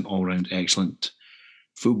think he's just an all-round excellent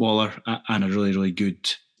footballer and a really, really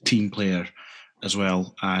good team player as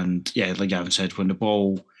well. And yeah, like Gavin said, when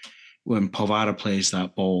Pavara plays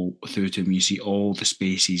that ball through to him, you see all the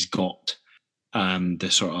space he's got. The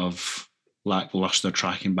sort of lackluster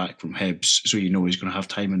tracking back from Hibs, so he's going to have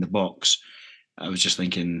time in the box. I was just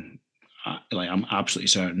thinking, I'm absolutely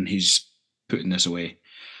certain he's putting this away.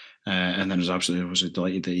 And then I was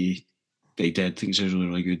delighted that he did. I think it's a really,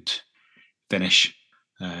 really good finish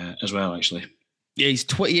as well, actually. Yeah, he's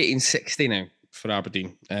 28 and 60 now for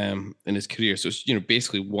Aberdeen in his career. So it's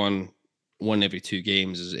basically one every 2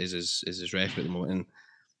 games is his record at the moment. And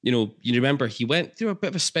you remember he went through a bit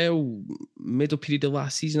of a spell middle period of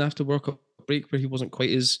last season after World Cup break where he wasn't quite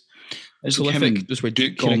as prolific. That's where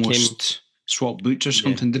Duke almost swapped boots or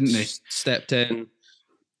something, didn't they? Stepped in.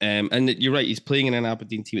 And you're right, he's playing in an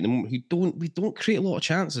Aberdeen team at the moment who we don't create a lot of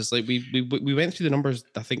chances. Like we went through the numbers,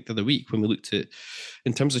 I think, the other week when we looked at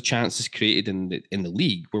in terms of chances created in the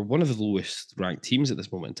league. We're one of the lowest ranked teams at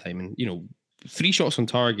this moment in time, and 3 shots on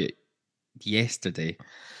target yesterday.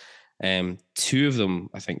 2 of them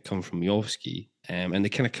I think come from Miovski, and they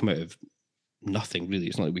kind of come out of nothing really.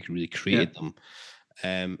 It's not like we really created them.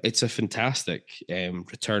 It's a fantastic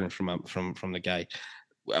return from the guy.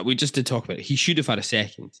 We just did talk about it. He should have had a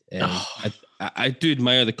second. I do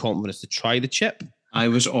admire the confidence to try the chip. I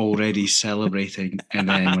was already celebrating, and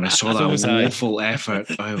then when I saw that awful effort,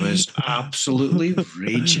 I was absolutely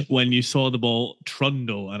raging. When you saw the ball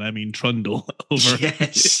trundle, and I mean trundle over.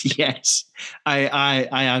 Yes. I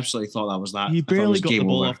absolutely thought that was that. He barely got the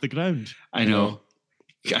ball off the ground. I know.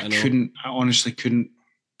 I honestly couldn't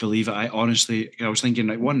believe it. I was thinking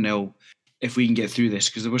like 1-0, if we can get through this,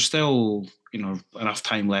 because there was still, enough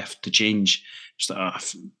time left to change. Just like,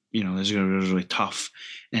 this is going to be really tough.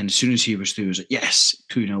 And as soon as he was through, I was like, yes,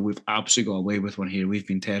 2-0, we've absolutely got away with one here. We've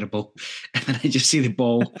been terrible. And then I just see the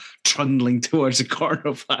ball trundling towards the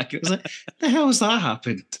corner flag. It was like, the hell has that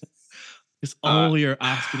happened? Because all you're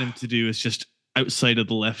asking him to do is just outside of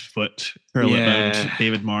the left foot, curl it around,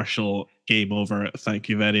 David Marshall, game over. Thank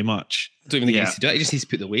you very much. I don't even think he needs to do it. He just needs to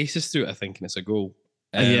put the Oasis through it, I think, and it's a goal.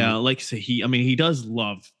 Like I say, he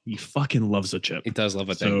fucking loves a chip. He does love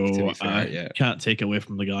a dink, to be fair. Can't take away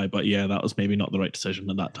from the guy, but that was maybe not the right decision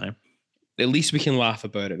at that time. At least we can laugh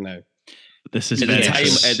about it now. This is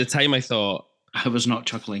at the time I thought I was not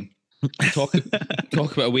chuckling. Talk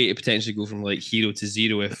about a way to potentially go from like 0 to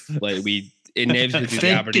 0 if like we inevitably do the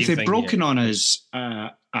Aberdeen thing. If they'd broken on us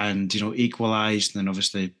and equalised, then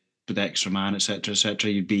obviously with the extra man,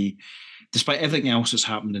 etc., you'd be, despite everything else that's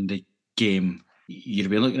happened in the game, you'd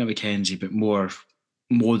have been looking at McKenzie, but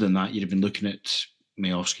more than that, you'd have been looking at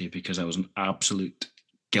Miovski, because that was an absolute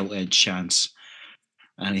gilt-edged chance,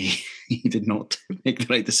 and he did not make the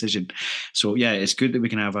right decision. So it's good that we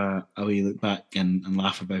can have a wee look back and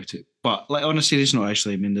laugh about it. But like on a serious note,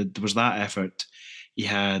 actually, I mean, there was that effort. He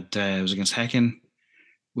had it was against Häcken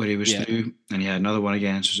where he was through, and he had another one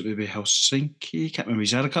against, was it maybe Helsinki? Can't remember.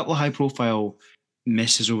 He's had a couple of high-profile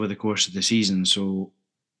misses over the course of the season, so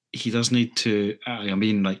he does need to,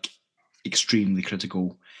 extremely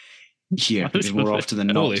critical here, because more often than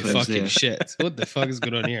not. Holy fucking shit. What the fuck is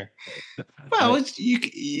going on here? Well,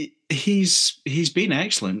 he's been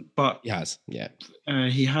excellent, but he has,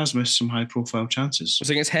 he has missed some high-profile chances. Was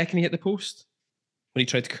it against Häcken he hit the post? When he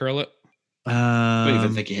tried to curl it? I don't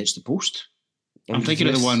even think he hits the post. I'm thinking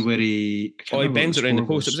of the one where he bends it around the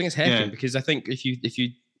post. It was against Häcken, because I think if you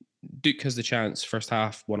Duke has the chance, first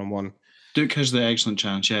half, 1-on-1. Duke has the excellent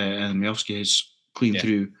chance, and Miovski is clean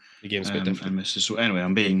through. The game's a bit different. And misses. So anyway,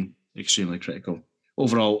 I'm being extremely critical.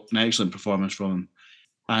 Overall, an excellent performance from him.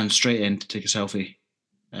 And straight in to take a selfie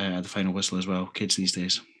at the final whistle as well. Kids these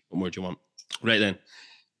days. What more do you want? Right then.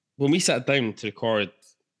 When we sat down to record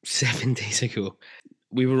 7 days ago,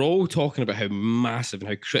 we were all talking about how massive and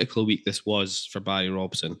how critical a week this was for Barry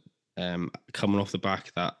Robson, coming off the back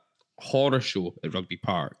of that horror show at Rugby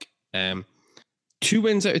Park. 2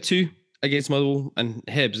 wins out of 2 against Motherwell and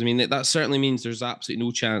Hibs. I mean, that certainly means there's absolutely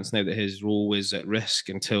no chance now that his role is at risk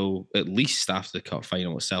until at least after the cup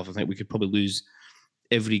final itself. I think we could probably lose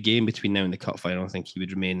every game between now and the cup final. I think he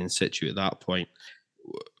would remain in situ at that point.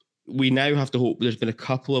 We now have to hope. There's been a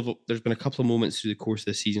couple of moments through the course of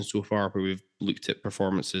the season so far where we've looked at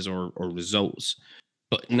performances or results.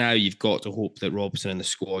 But now you've got to hope that Robson and the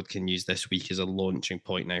squad can use this week as a launching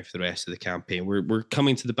point now for the rest of the campaign. We're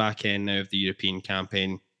coming to the back end now of the European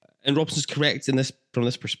campaign. And Robson's correct from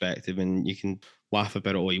this perspective, and you can laugh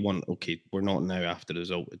about it all you want. Okay, we're not now after the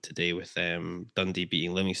result today with Dundee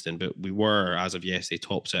beating Livingston, but we were, as of yesterday,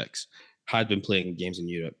 top 6. Had been playing games in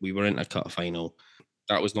Europe. We were in a cup final.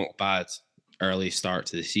 That was not a bad early start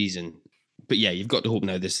to the season. But you've got to hope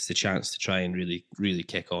now this is the chance to try and really, really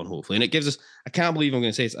kick on, hopefully. And it gives us, I can't believe I'm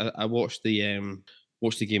going to say this, I watched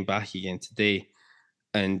the game back again today,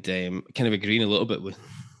 and kind of agreeing a little bit with,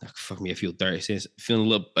 fuck me, I feel dirty saying this, feeling a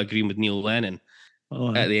little agreeing with Neil Lennon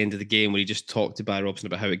at the end of the game, where he just talked to Barry Robson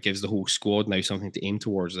about how it gives the whole squad now something to aim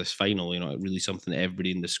towards this final, really something that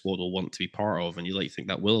everybody in the squad will want to be part of, and you think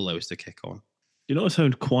that will allow us to kick on. You notice how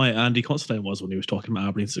quiet Andy Constantine was when he was talking about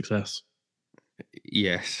Aberdeen's success?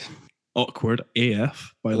 Yes. Awkward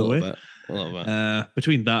AF, by the way. A little bit.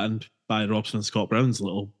 Between that and Barry Robson and Scott Brown's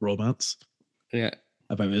little romance. Yeah.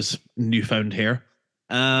 About his newfound hair.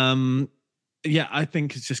 I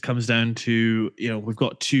think it just comes down to, we've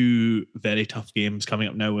got 2 very tough games coming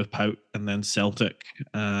up now with PAOK and then Celtic.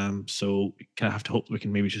 So we kind of have to hope we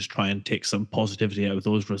can maybe just try and take some positivity out of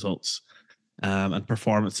those results. and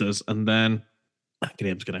performances. And then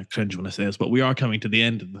Graham's going to cringe when I say this, but we are coming to the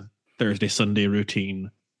end of the Thursday-Sunday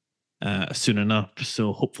routine soon enough.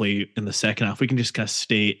 So hopefully in the second half, we can just kind of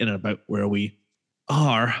stay in and about where we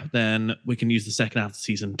are. Then we can use the second half of the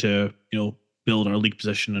season to, build our league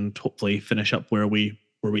position and hopefully finish up where we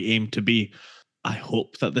aim to be. I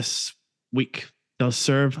hope that this week does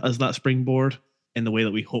serve as that springboard in the way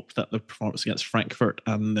that we hoped that the performance against Frankfurt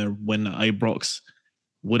and the win at Ibrox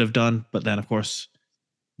would have done. But then, of course,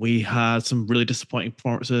 we had some really disappointing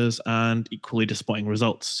performances and equally disappointing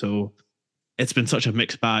results. So it's been such a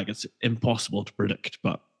mixed bag. It's impossible to predict,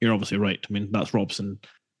 but you're obviously right. I mean, that's Robson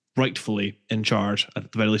rightfully in charge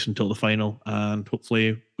at the very least until the final. And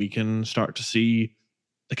hopefully we can start to see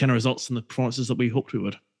the kind of results and the performances that we hoped we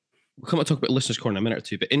would. We'll come and talk about Listeners' Corner in a minute or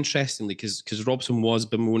two, but interestingly, because Robson was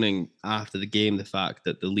bemoaning after the game the fact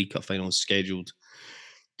that the League Cup final is scheduled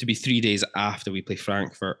to be 3 days after we play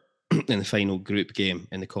Frankfurt in the final group game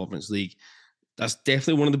in the Conference League. That's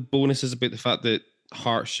definitely one of the bonuses about the fact that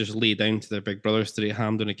Hearts just lay down to their big brothers today at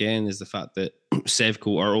Hampden again, is the fact that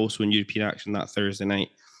Sevco are also in European action that Thursday night.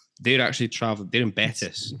 They're actually traveling. They're in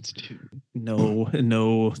Betis. No,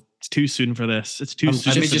 it's too soon for this. It's too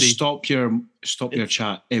soon. Let me just stop your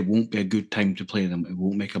chat. It won't be a good time to play them. It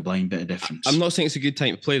won't make a blind bit of difference. I'm not saying it's a good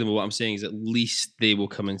time to play them, but what I'm saying is at least they will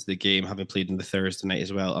come into the game having played on the Thursday night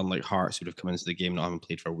as well, unlike Hearts who would have come into the game not having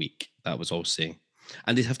played for a week. That was all saying.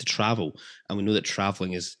 And they'd have to travel. And we know that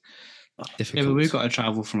travelling is difficult. Yeah, but we've got to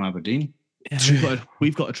travel from Aberdeen. Yeah,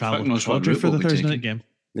 we've got to travel for the Thursday night game.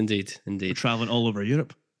 Indeed. We're travelling all over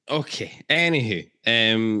Europe. Okay. Anywho,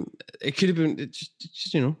 it could have been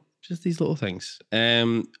just these little things.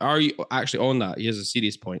 Are you actually on that? Here's a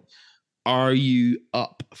serious point. Are you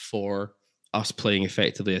up for us playing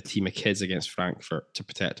effectively a team of kids against Frankfurt to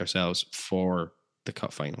protect ourselves for the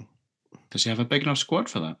cup final? Does he have a big enough squad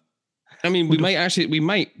for that? I mean, we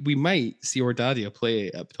might see our daddy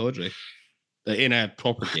play at Pataudry in a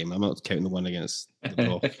proper game. I'm not counting the one against the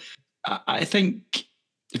Block. I think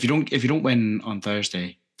if you don't win on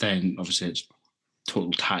Thursday, then obviously it's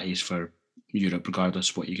total tatties for Europe, regardless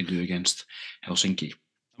of what you can do against Helsinki.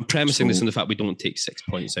 I'm premising this on the fact we don't take 6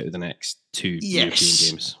 points out of the next two European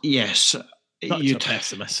games. Yes, you're a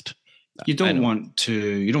pessimist. You don't want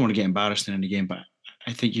to get embarrassed in any game, but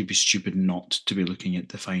I think you'd be stupid not to be looking at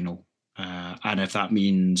the final. And if that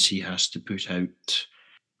means he has to put out,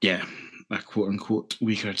 a quote unquote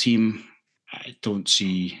weaker team, I don't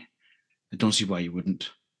see why you wouldn't.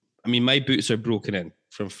 I mean, my boots are broken in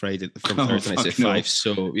from Thursday nights at 5,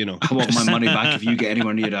 so I want my money back if you get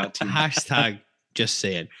anywhere near that team. Hashtag just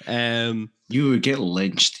saying. You would get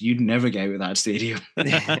lynched. You'd never get out of that stadium.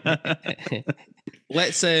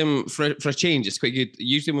 Let's for a change, it's quite good.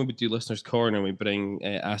 Usually when we do Listeners' Corner, we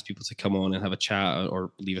ask people to come on and have a chat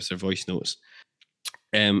or leave us their voice notes.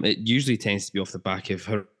 It usually tends to be off the back of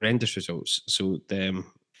horrendous results. So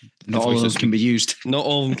not all of them can be used. Not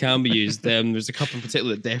all of them can be used. There's a couple in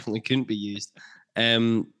particular that definitely couldn't be used.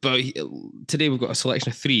 But today we've got a selection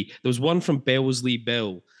of 3. There was one from Belsley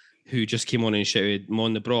Bill who just came on and shouted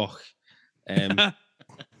 "Mon the Broch." Do you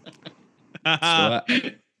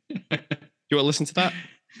want to listen to that?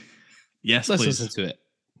 Yes, let's please. listen to it.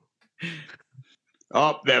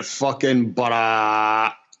 Up there, fucking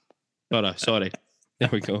butter. Sorry. There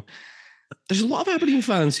we go. There's a lot of Aberdeen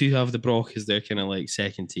fans who have the Broch as their kind of like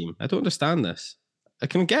second team. I don't understand this. I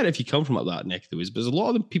can get it if you come from up that neck of the woods, but there's a lot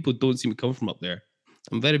of them people don't seem to come from up there.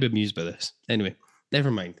 I'm very bemused by this. Anyway, never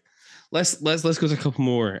mind. Let's go to a couple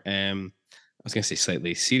more. I was going to say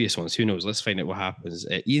slightly serious ones. Who knows? Let's find out what happens.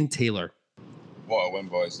 Ian Taylor. What a win,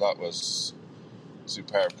 boys. That was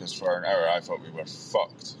superb, because for an hour I thought we were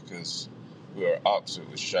fucked because we were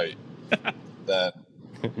absolutely shite. Then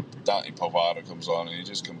Dante Pavara comes on and he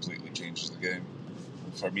just completely changes the game.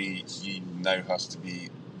 For me, he now has to be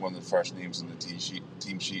one of the first names on the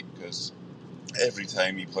team sheet because every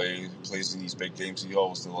time he plays in these big games, he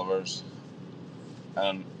always delivers.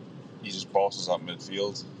 And he just bosses up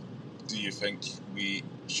midfield. Do you think we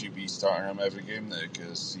should be starting him every game now?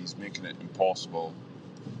 Because he's making it impossible.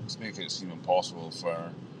 He's making it seem impossible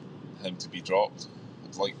for him to be dropped.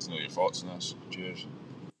 I'd like to know your thoughts on this. Cheers.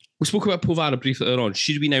 We spoke about Povara briefly earlier on.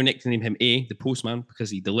 Should we now nickname him A, the postman, because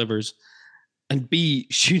he delivers? And B,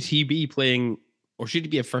 should he be playing, or should he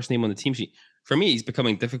be a first name on the team sheet? For me, it's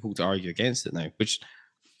becoming difficult to argue against it now, which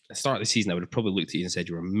at the start of the season, I would have probably looked at you and said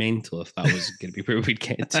you were mental if that was going to be where we'd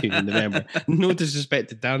get to in November. No disrespect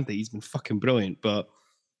to Dante, he's been fucking brilliant, but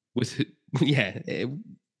he's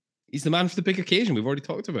the man for the big occasion. We've already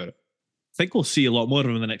talked about it. I think we'll see a lot more of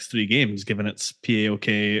him in the next 3 games, given it's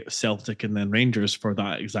PAOK, Celtic, and then Rangers for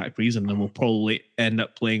that exact reason. And we'll probably end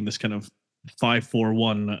up playing this kind of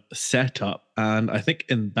 5-4-1 setup. And I think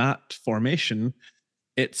in that formation,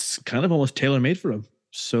 it's kind of almost tailor-made for him.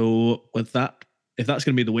 So with that, if that's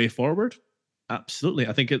going to be the way forward, absolutely.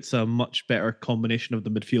 I think it's a much better combination of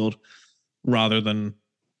the midfield rather than,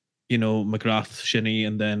 McGrath, Shinnie,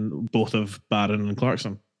 and then both of Barron and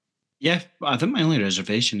Clarkson. Yeah, I think my only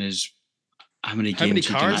reservation is how many games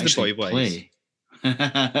he can actually play.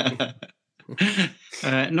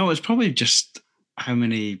 No, it's probably just how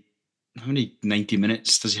many 90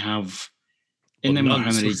 minutes does he have in them, or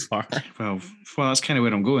how many? So well, that's kind of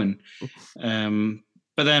where I'm going.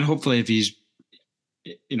 But then hopefully, if he's,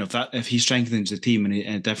 if he strengthens the team and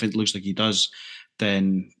it definitely looks like he does,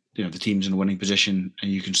 then the team's in a winning position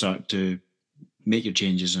and you can start to make your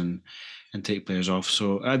changes and take players off.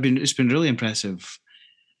 So it's been really impressive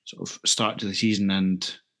sort of start to the season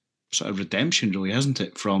and sort of redemption, really, hasn't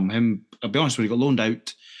it? From him, I'll be honest, when he got loaned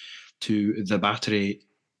out to the Battery,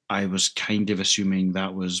 I was kind of assuming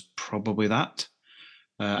that was probably that.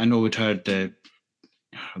 I know we'd heard the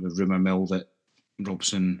rumour mill that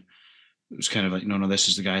Robson was kind of like, no, this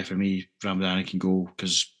is the guy for me. Ramadani can go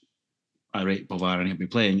because I rate Bovar and he'll be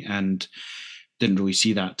playing, and didn't really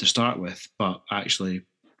see that to start with, but actually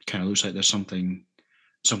kind of looks like there's something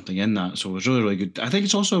in that. So it was really, really good. I think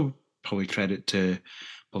it's also probably credit to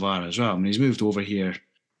Bovar as well. I mean, he's moved over here,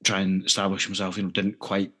 try and establish himself, didn't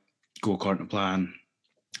quite go according to plan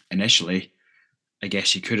initially. I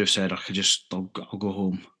guess he could have said, I'll go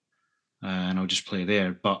home and I'll just play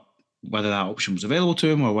there. But whether that option was available to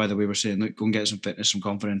him or whether we were saying, look, go and get some fitness, some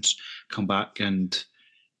confidence, come back and,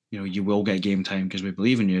 you will get game time because we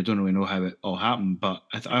believe in you. I don't really know how it all happened, but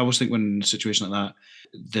I always think when in a situation like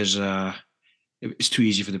that, it's too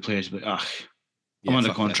easy for the players to be like, I'm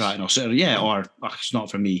under contract and I'll sit there, or it's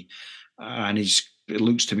not for me. And it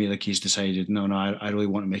looks to me like he's decided, no, I really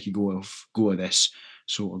want to make a go of this.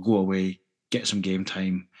 So I'll go away, get some game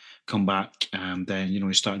time, come back, and then,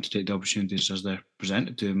 he's starting to take the opportunities as they're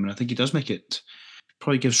presented to him. And I think he does make it,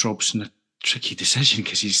 probably gives Robson a tricky decision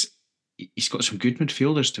because he's got some good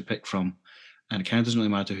midfielders to pick from. And it kind of doesn't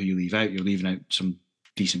really matter who you leave out. You're leaving out some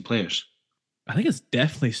decent players. I think it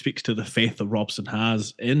definitely speaks to the faith that Robson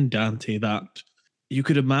has in Dante, that you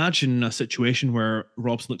could imagine a situation where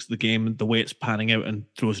Robson looks at the game, the way it's panning out, and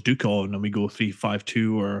throws Duke on, and we go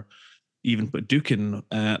 3-5-2, or even put Duke in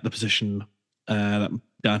the position that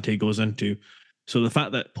Dante goes into. So the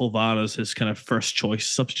fact that Polvara is his kind of first choice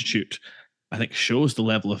substitute, I think shows the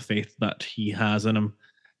level of faith that he has in him.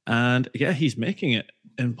 And yeah, he's making it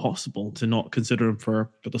impossible to not consider him for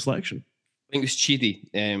the selection. I think it was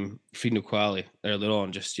Chidi, Frino Quali earlier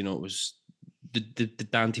on, just, it was the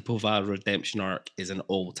Dante Polvara redemption arc is an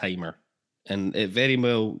all-timer. And it very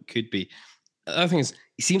well could be. The other thing is,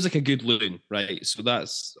 he seems like a good loon, right? So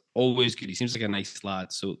that's always good. He seems like a nice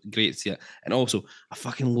lad. So great to see it. And also, I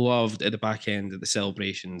fucking loved at the back end of the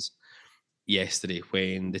celebrations yesterday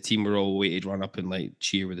when the team were all waited, run up and like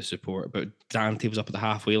cheer with the support, but Dante was up at the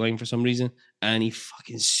halfway line for some reason, and he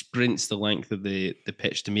fucking sprints the length of the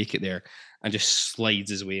pitch to make it there and just slides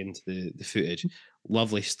his way into the footage.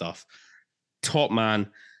 Lovely stuff. Top man.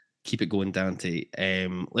 Keep it going, Dante.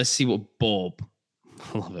 Let's see what Bob,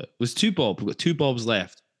 I love it. It was two Bob. We've got two Bobs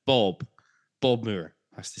left. Bob Moore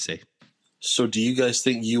has to say. So do you guys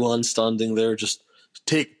think Yuan standing there just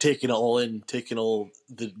taking it all in, taking all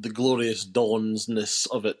the glorious dawnsness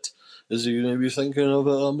of it, is he maybe thinking of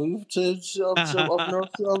a move to up north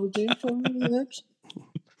to Aberdeen from the Hibs?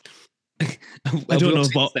 I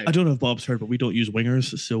don't know if Bob's heard, but we don't use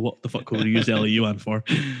wingers, so what the fuck would we use Yuan for?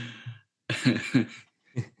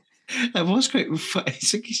 It was quite funny.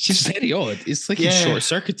 It's just very odd. It's like he's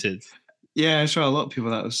short-circuited. Yeah, I saw a lot of people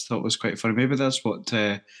thought was quite funny. Maybe that's what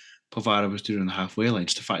Polvara was doing on the halfway line,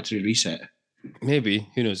 just a factory reset. Maybe,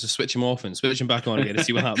 who knows? Just switch him off and switch him back on again and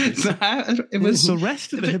see what happens. It was the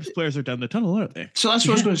rest of the Hibs players are down the tunnel, aren't they? So that's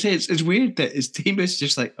what I was going to say. It's weird that his team is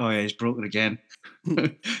just like, oh yeah, he's broken again.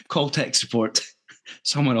 Call tech support.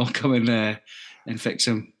 Someone will come in and fix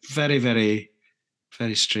him. Very, very,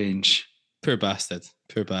 very strange. Poor bastard.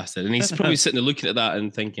 And he's probably sitting there looking at that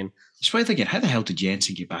and thinking, he's probably thinking, how the hell did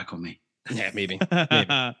Jensen get back on me? Yeah, maybe.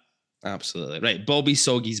 Absolutely. Right. Bobby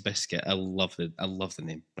Soggy's Biscuit. I love the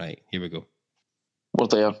name. Right. Here we go. We're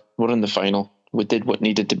there. We're in the final. We did what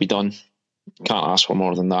needed to be done. Can't ask for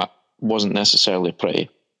more than that. Wasn't necessarily pretty.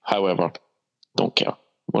 However, don't care.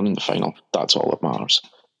 We're in the final. That's all that matters.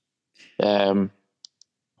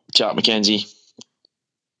 Jack McKenzie,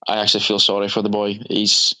 I actually feel sorry for the boy.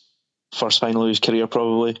 He's first final of his career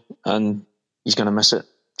probably, and he's going to miss it.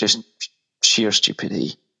 Just sheer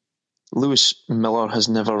stupidity. Lewis Miller has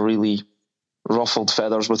never really ruffled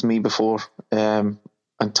feathers with me before.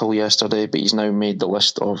 until yesterday, but he's now made the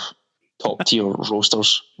list of top tier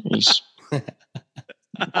roasters. He's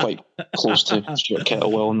quite close to Stuart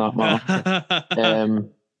Kettlewell in that matter.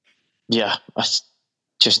 Yeah, I'm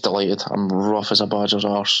just delighted. I'm rough as a badger's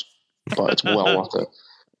arse, but it's well worth it.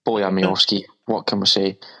 Bojan Miovski, what can we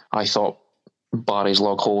say? I thought Barry's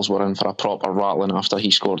log holes were in for a proper rattling after he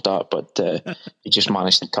scored that, but he just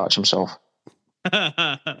managed to catch himself.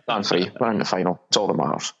 Stand free, we're in the final. It's all that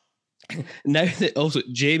matters. Now that also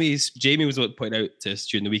Jamie was what pointed out to us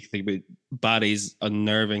during the week thing about Barry's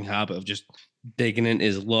unnerving habit of just digging into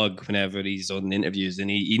his lug whenever he's on the interviews, and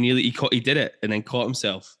he did it and then caught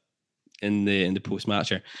himself in the post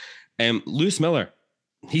matcher. Lewis Miller,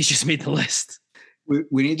 he's just made the list.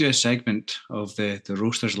 We need to do a segment of the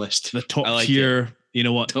roasters list. The top like tier, it. you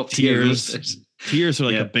know what? Top tier roasters. Tiers are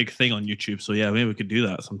like a big thing on YouTube. So yeah, maybe we could do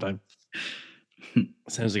that sometime.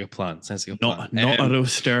 Sounds like a plan. Not a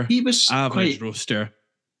roaster. He was average quite roaster.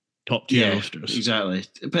 Top tier roasters. Exactly.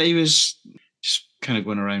 But he was just kind of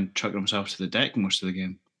going around trucking himself to the deck most of the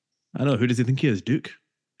game. I know. Who does he think he is, Duke?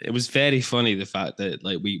 It was very funny the fact that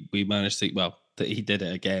like we managed to that he did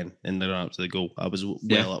it again in the run up to the goal. I was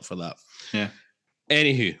well up for that. Yeah.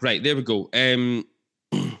 Anywho, right, there we go.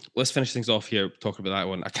 Let's finish things off here talking about that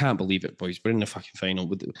one. I can't believe it, boys. We're in the fucking final.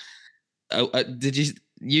 Did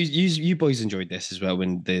you boys enjoyed this as well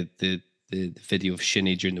when the video of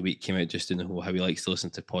Shinny during the week came out, just in the whole how he likes to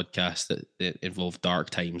listen to podcasts that involve dark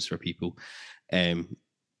times for people. And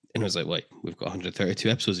it was like, we've got 132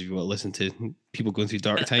 episodes if you want to listen to people going through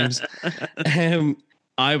dark times.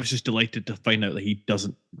 I was just delighted to find out that he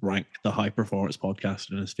doesn't rank the High Performance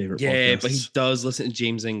podcast in his favorite podcasts. Yeah, but he does listen to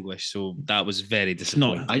James English, so that was very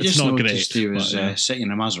disappointing. I just noticed he was sitting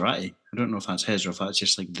in a Maserati. I don't know if that's his or if that's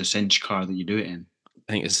just like the cinch car that you do it in.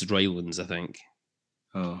 I think it's Ryland's, I think.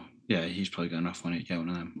 Oh, yeah, he's probably got enough money to get one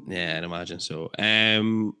of them. Yeah, I'd imagine so.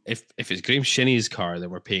 If it's Graham Shinney's car,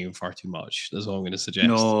 then we're paying him far too much. That's all I'm going to suggest.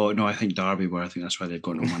 No, I think Derby were. I think that's why they've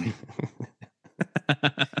got no money.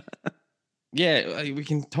 Yeah, we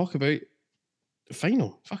can talk about the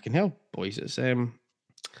final. Fucking hell, boys. It's one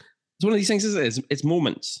of these things, isn't it? It's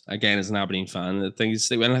moments, again, as an Aberdeen fan. The thing is,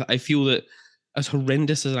 when I feel that as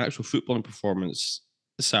horrendous as an actual footballing performance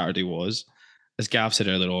Saturday was, as Gav said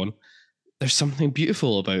earlier on, there's something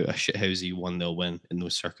beautiful about a shithousey 1-0 win in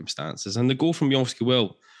those circumstances. And the goal from Miovski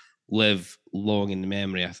will live long in the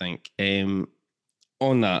memory, I think.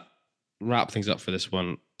 On that, wrap things up for this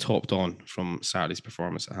one, topped on from Saturday's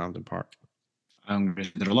performance at Hampden Park.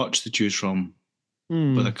 There are lots to choose from,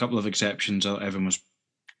 with a couple of exceptions. Everyone was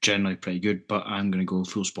generally pretty good, but I'm going to go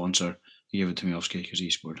full sponsor. Give it to Miovski because he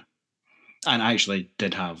scored. And actually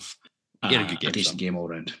did have a decent game all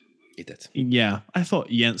round. He did. Yeah, I thought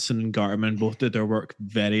Jensen and Gartman both did their work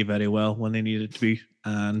very, very well when they needed to be,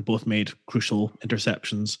 and both made crucial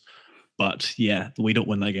interceptions. But yeah, we don't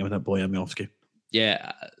win that game without Bojan Miovski.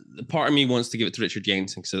 Yeah, part of me wants to give it to Richard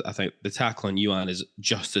Jensen because I think the tackle on Yuan is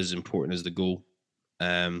just as important as the goal.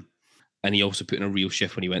 And he also put in a real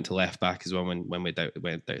shift when he went to left back as well when we went out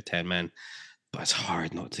to 10 men. But it's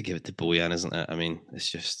hard not to give it to Bojan, isn't it? I mean, it's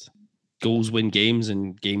just goals win games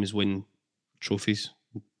and games win trophies.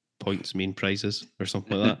 Points mean prizes or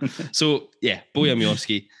something like that. So yeah, Bojan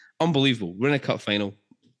Miovski, unbelievable. We're in a cup final,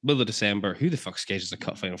 middle of December. Who the fuck schedules a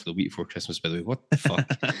cup final for the week before Christmas, by the way? What the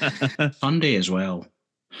fuck? Sunday as well.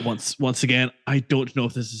 Once again, I don't know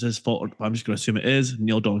if this is his fault, but I'm just going to assume it is.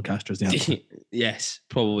 Neil Doncaster is the answer. Yes,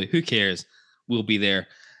 probably. Who cares? We'll be there.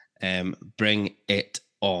 Bring it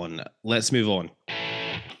on. Let's move on.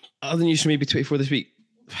 Other news from AB24 this week.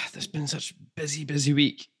 There's been such a busy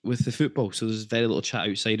week with the football, so there's very little chat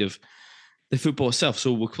outside of the football itself.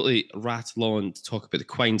 So we'll quickly rattle on to talk about the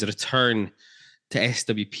Quines. A return to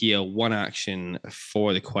SWPL 1 action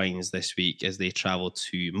for the Quines this week as they travel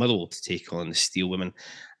to Motherwell to take on the Steel Women.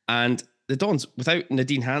 And the Dons, without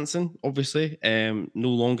Nadine Hansen, obviously, no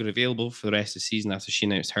longer available for the rest of the season after she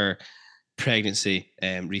announced her pregnancy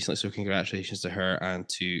recently. So congratulations to her and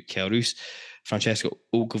to Kel Roos. Francesca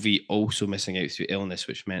Ogilvie also missing out through illness,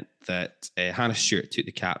 which meant that Hannah Stewart took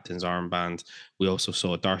the captain's armband. We also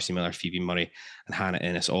saw Darcy Miller, Phoebe Murray, and Hannah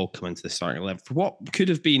Innes all come into the starting 11 for what could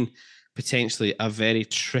have been potentially a very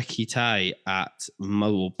tricky tie at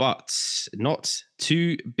Motherwell, but not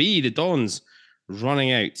to be. The Dons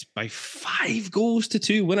running out by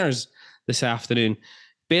 5-2 winners this afternoon.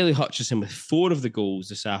 Bailey Hutchison with 4 of the goals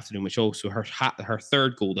this afternoon, which also her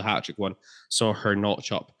third goal, the hat-trick one, saw her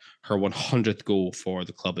notch up her 100th goal for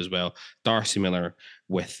the club as well. Darcy Miller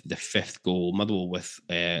with the 5th goal. Motherwell with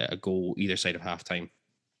a goal either side of halftime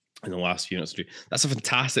in the last few minutes. That's a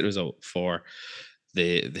fantastic result for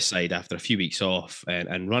the side after a few weeks off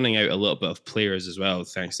and running out a little bit of players as well,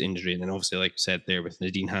 thanks to injury. And then obviously, like I said there, with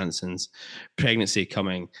Nadine Hansen's pregnancy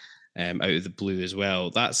coming out of the blue as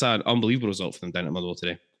well. That's an unbelievable result for them down at Motherwell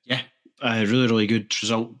today. Yeah, really, really good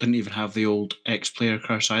result. Didn't even have the old ex-player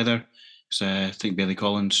curse either. So I think Bailey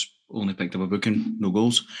Collins only picked up a booking, no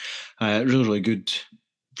goals. Really, really good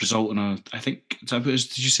result. And I think,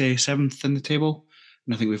 did you say 7th in the table?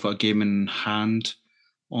 And I think we've got a game in hand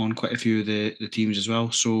on quite a few of the teams as well.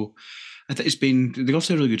 So I think they got off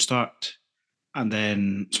to a really good start. And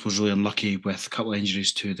then I suppose really unlucky with a couple of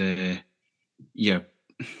injuries to I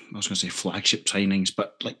was going to say flagship signings,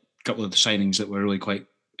 but like a couple of the signings that were really quite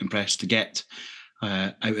impressed to get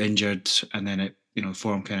out injured, and then it,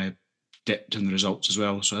 form kind of dipped in the results as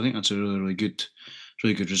well. So I think that's a really, really good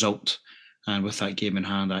result. And with that game in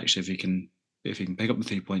hand, actually, if you can pick up the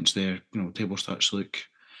 3 points there, the table starts to look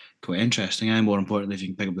quite interesting. And more importantly, if you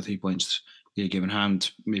can pick up the 3 points, the game in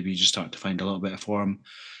hand, maybe you just start to find a little bit of form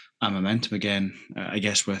and momentum again. I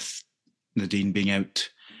guess with Nadine being out,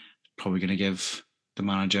 probably going to give the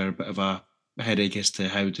manager a bit of a headache as to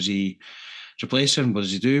how does he replace her and what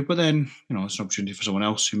does he do. But then, it's an opportunity for someone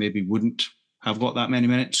else who maybe wouldn't have got that many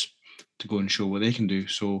minutes to go and show what they can do.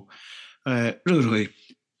 So really, really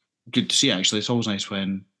good to see, actually. It's always nice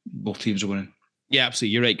when both teams are winning. Yeah,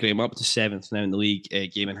 absolutely. You're right, Graham. Up to 7th now in the league,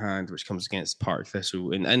 game in hand, which comes against Partick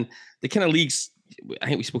Thistle. And the kind of leagues, I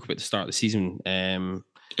think we spoke about at the start of the season.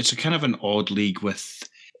 It's a kind of an odd league with...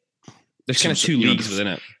 There's kind of two leagues within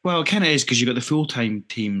it. Well, it kind of is, because you've got the full-time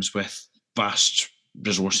teams with vast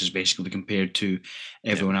resources, basically, compared to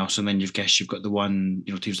everyone else. And then you've got the one,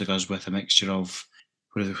 teams like us with a mixture of,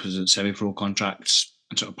 semi-pro contracts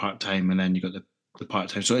and sort of part-time, and then you've got the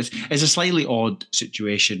part-time. So it's a slightly odd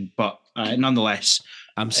situation, but nonetheless...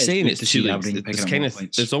 I'm saying it's two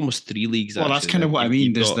leagues. There's almost 3 leagues. Well, that's kind of what I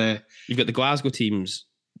mean. You've got the Glasgow teams.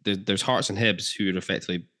 There's Hearts and Hibs who are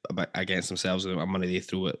effectively against themselves with the money they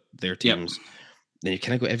throw at their teams. Yep. Then you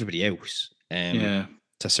kind of got everybody else. To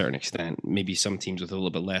a certain extent. Maybe some teams with a little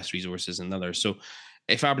bit less resources than others. So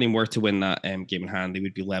if Aberdeen were to win that game in hand, they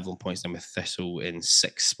would be level in points then with Thistle in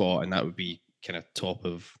 6th spot, and that would be kind of top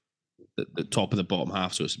of the bottom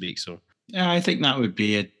half, so to speak. So yeah, I think that would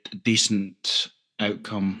be a decent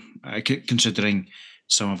outcome, considering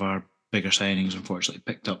some of our bigger signings unfortunately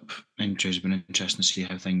picked up injuries. It's been interesting to see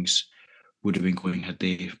how things would have been going had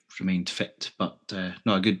they remained fit. But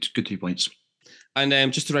no, a good 3 points.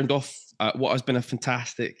 And just to round off what has been a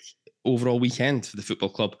fantastic overall weekend for the football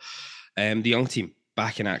club, the young team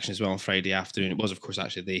back in action as well on Friday afternoon. It was, of course,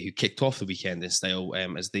 actually they who kicked off the weekend in style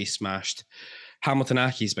as they smashed Hamilton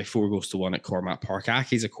Accies by 4-1 at Cormac Park.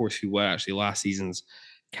 Accies, of course, who were actually last season's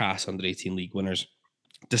CAS Under-18 League winners,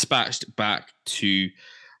 dispatched back to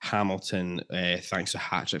Hamilton thanks to a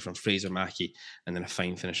hat-trick from Fraser Mackey and then a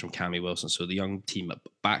fine finish from Cammy Wilson. So the young team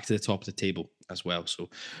back to the top of the table as well. So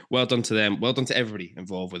well done to them. Well done to everybody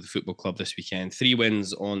involved with the football club this weekend. 3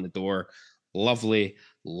 wins on the door. Lovely,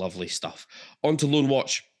 lovely stuff. On to Loan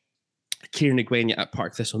Watch. Kieran Nguyen at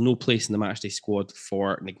Partick Thistle. No place in the matchday squad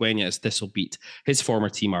for Nguyen as Thistle beat his former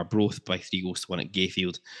team Arbroath by 3-1 at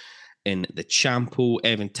Gayfield in the Champo.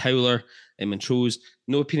 Evan Towler in Montrose.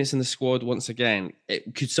 No appearance in the squad once again.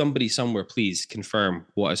 Could somebody somewhere please confirm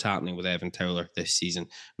what is happening with Evan Towler this season?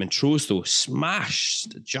 Montrose, though,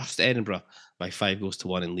 smashed Just Edinburgh by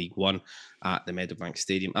 5-1 in League One at the Meadowbank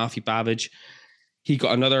Stadium. Alfie Babbage, he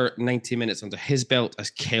got another 90 minutes under his belt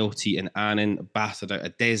as Kelty and Annan battered out a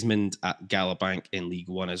Desmond at Gallowbank in League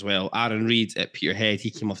One as well. Aaron Reid at Peterhead,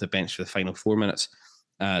 he came off the bench for the final 4 minutes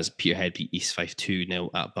as Peterhead beat East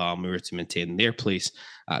 5-2-0 at Balmoor to maintain their place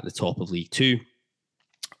at the top of League Two.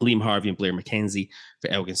 Liam Harvey and Blair McKenzie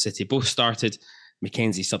for Elgin City both started.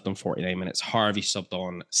 McKenzie subbed on 49 minutes. Harvey subbed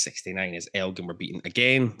on 69 as Elgin were beaten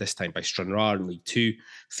again, this time by Stranraer in League Two,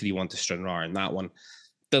 3-1 to Stranraer in that one.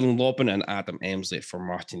 Dylan Lobban and Adam Emsley for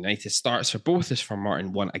Martin United. Starts for both is for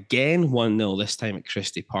Martin 1 again, 1-0, this time at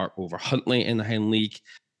Christie Park over Huntly in the Highland League.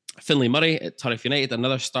 Finlay Murray at Turriff United,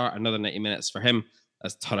 another start, another 90 minutes for him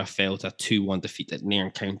as Turriff fell to a 2-1 defeat at Nairn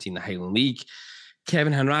County in the Highland League.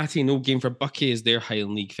 Kevin Hanratty, no game for Buckie as their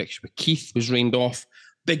Highland League fixture with Keith was rained off.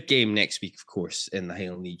 Big game next week, of course, in the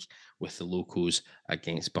Highland League with the locals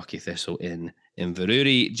against Buckie Thistle in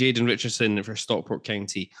Inverurie. Jaden Richardson for Stockport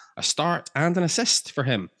County, a start and an assist for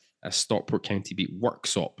him as Stockport County beat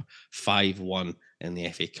Worksop 5-1 in the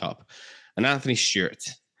FA Cup. And Anthony Stewart,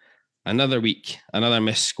 another week, another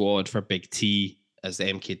missed squad for Big T as the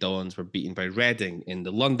MK Dons were beaten by Reading in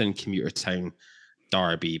the London commuter town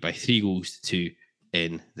derby by 3-2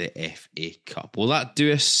 in the FA Cup. Will that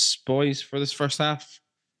do us, boys, for this first half?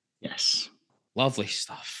 Yes. Lovely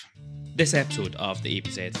stuff. This episode of the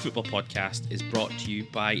ABZ Football Podcast is brought to you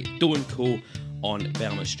by Dough & Co. on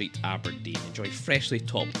Belmont Street, Aberdeen. Enjoy freshly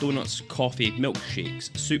topped donuts, coffee,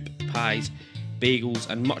 milkshakes, soup, pies, bagels,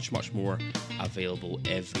 and much, much more available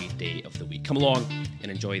every day of the week. Come along and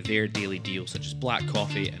enjoy their daily deals, such as black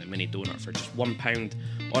coffee and a mini donut for just £1,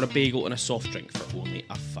 or a bagel and a soft drink for only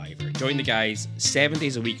a £5. Join the guys 7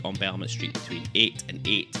 days a week on Belmont Street between 8 and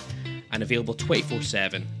 8, and available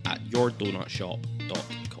 24/7 at yourdonutshop.com.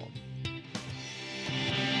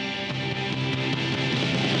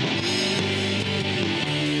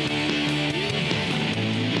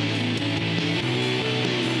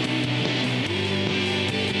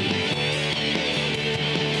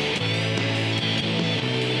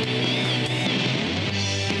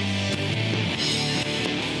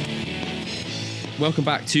 Welcome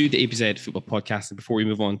back to the ABZ Football Podcast. And before we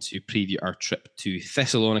move on to preview our trip to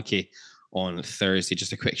Thessaloniki on Thursday,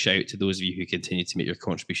 just a quick shout out to those of you who continue to make your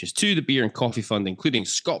contributions to the Beer and Coffee Fund, including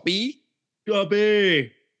Scott B. Scott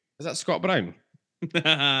B. Is that Scott Brown?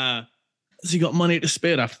 Has he got money to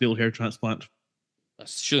spare after the old hair transplant?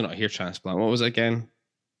 That's surely not a hair transplant. What was it again?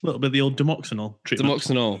 A little bit of the old Demoxenol treatment.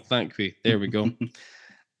 Demoxenol. Thank you. There we go.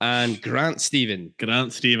 And Grant Stephen.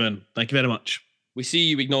 Grant Stephen. Thank you very much. We see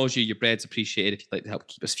you, we acknowledge you, your bread's appreciated. If you'd like to help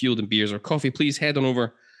keep us fueled in beers or coffee, please head on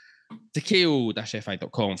over to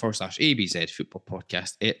ko-fi.com/ABZ Football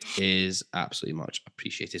Podcast. It is absolutely much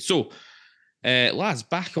appreciated. So, lads,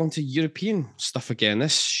 back onto European stuff again.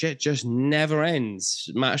 This shit just never ends.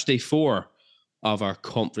 Match day 4 of our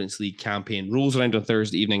Conference League campaign rolls around on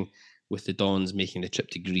Thursday evening with the Dons making the trip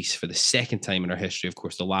to Greece for the second time in our history. Of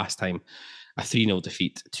course, the last time a 3-0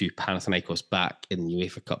 defeat to Panathinaikos back in the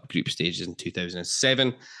UEFA Cup group stages in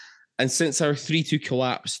 2007. And since our 3-2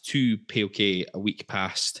 collapse to PAOK a week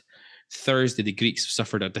past Thursday, the Greeks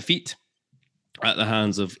suffered a defeat at the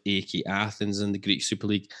hands of AEK Athens in the Greek Super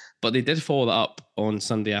League. But they did follow that up on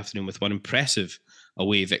Sunday afternoon with one impressive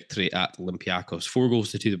away victory at Olympiacos.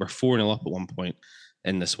 4-2. They were 4-0 up at one point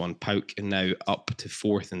in this one. PAOK are now up to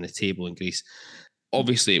 4th in the table in Greece.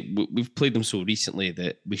 Obviously, we've played them so recently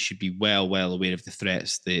that we should be well aware of the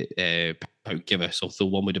threats that PAOK give us, although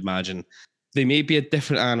one would imagine they may be a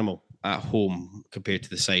different animal at home compared to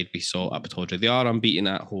the side we saw at Pataudry. They are unbeaten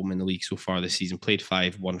at home in the league so far this season, played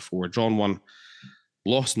 5, won 4, drawn 1,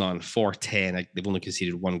 lost none, 4-10. They've only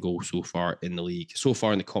conceded 1 goal so far in the league. So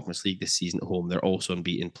far in the Conference League this season at home, they're also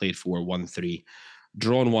unbeaten, played 4, won 3.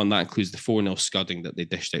 Drawn 1, that includes the 4-0 scudding that they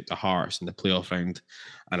dished out to Hearts in the playoff round,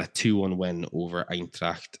 and a 2-1 win over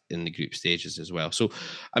Eintracht in the group stages as well. So,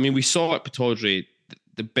 I mean, we saw at Pataudry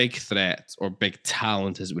the big threat or big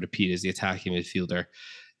talent, as it would appear, is the attacking midfielder,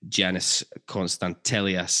 Giannis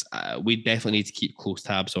Konstantelias. We definitely need to keep close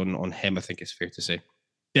tabs on him, I think it's fair to say.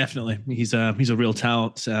 Definitely. He's a real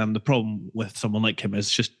talent. The problem with someone like him is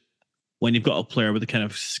just when you've got a player with the kind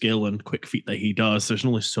of skill and quick feet that he does, there's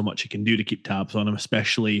only so much you can do to keep tabs on him,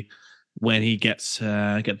 especially when he gets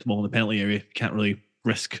the ball in the penalty area. You can't really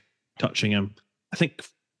risk touching him. I think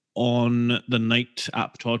on the night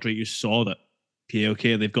at Pataudry, you saw that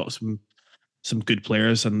PAOK, they've got some good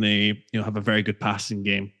players, and they have a very good passing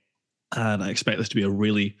game. And I expect this to be a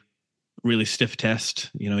really, really stiff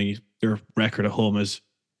test. Your record at home is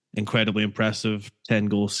incredibly impressive. 10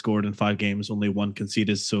 goals scored in 5 games, only 1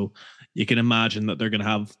 conceded. So you can imagine that they're going to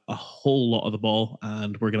have a whole lot of the ball,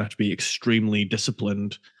 and we're going to have to be extremely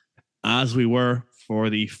disciplined, as we were for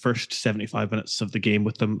the first 75 minutes of the game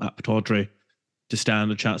with them at Pataudry, to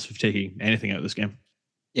stand a chance of taking anything out of this game.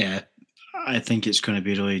 Yeah, I think it's going to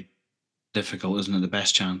be really difficult, isn't it? The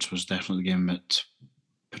best chance was definitely the game at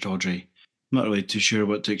Pataudry. I'm not really too sure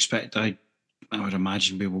what to expect. I would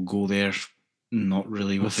imagine we will go there not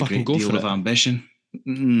really with a great deal of ambition.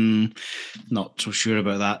 Not so sure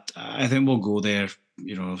about that. I think we'll go there,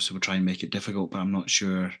 obviously we'll try and make it difficult, but I'm not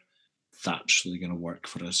sure that's really going to work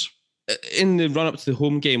for us. In the run-up to the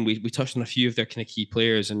home game, we touched on a few of their kind of key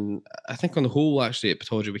players, and I think on the whole, actually, at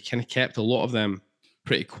Pataudry, we kind of kept a lot of them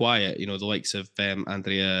pretty quiet. The likes of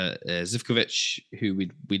Andrea Zivkovic, who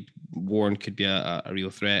we'd warned could be a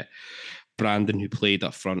real threat. Brandon, who played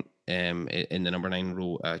up front in the number 9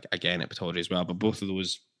 role again at Pataudry as well. But both of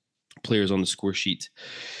those players on the score sheet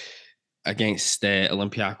against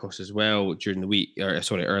Olympiacos as well during the week,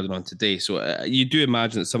 earlier on today. So you do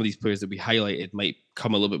imagine that some of these players that we highlighted might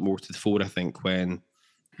come a little bit more to the fore, I think, when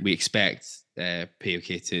we expect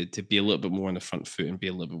PAOK to be a little bit more on the front foot and be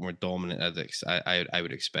a little bit more dominant, I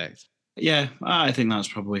would expect. Yeah, I think that's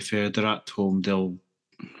probably fair. They're at home.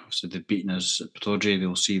 They've beaten us at Pataudry.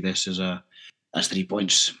 They'll see this as 3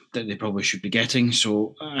 points that they probably should be getting.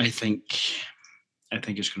 So I think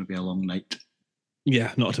it's going to be a long night.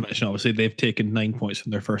 Yeah, not to mention, obviously, they've taken 9 points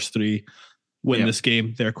from their first 3. Win this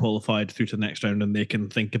game, they're qualified through to the next round, and they can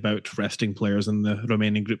think about resting players in the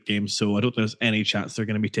remaining group games. So I don't think there's any chance they're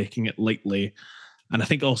going to be taking it lightly. And I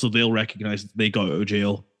think also they'll recognise that they got out of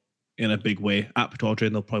jail in a big way at Pataudry,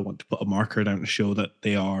 and they'll probably want to put a marker down to show that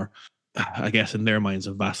they are, I guess, in their minds,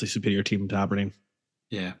 a vastly superior team to Aberdeen.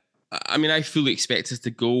 Yeah. I mean, I fully expect us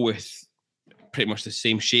to go with pretty much the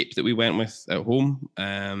same shape that we went with at home.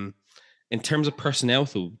 In terms of personnel,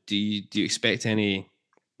 though, do you expect any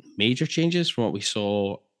major changes from what we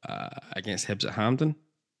saw against Hibs at Hampden?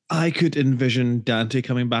 I could envision Dante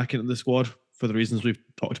coming back into the squad for the reasons we've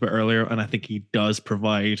talked about earlier, and I think he does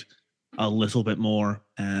provide a little bit more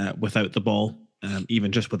without the ball,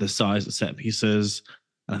 even just with his size at set pieces.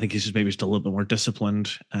 And I think he's maybe just a little bit more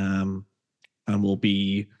disciplined and will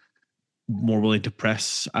be more willing to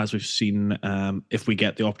press, as we've seen. If we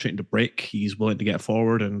get the opportunity to break, he's willing to get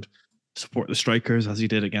forward and support the strikers, as he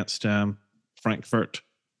did against Frankfurt.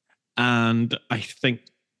 And I think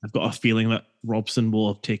I've got a feeling that Robson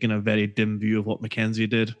will have taken a very dim view of what Mackenzie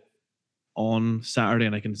did on Saturday,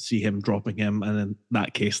 and I can see him dropping him. And in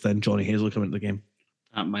that case, then Johnny Hayes will come into the game.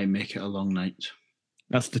 That might make it a long night.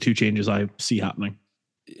 That's the 2 changes I see happening.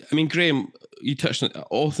 I mean, Graham, you touched on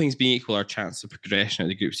all things being equal, our chance of progression at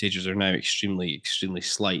the group stages are now extremely, extremely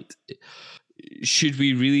slight. Should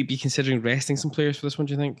we really be considering resting some players for this one,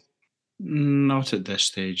 do you think? Not at this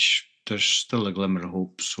stage. There's still a glimmer of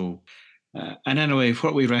hope. So, and anyway,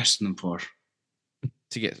 what are we resting them for?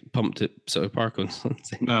 To get pumped at City Park on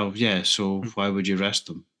Sunday. Well, yeah. So why would you rest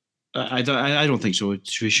them? I don't think so.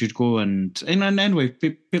 We should go and anyway,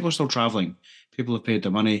 people are still travelling. People have paid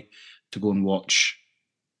their money to go and watch.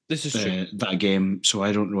 This is true. That game. So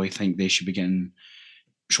I don't really think they should be getting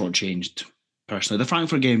shortchanged. Personally, the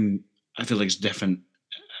Frankfurt game I feel like it's different.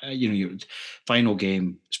 Your final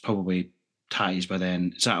game is probably ties by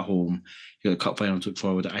then. It's at home. You got the cup final to look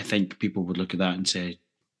forward. I think people would look at that and say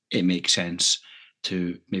it makes sense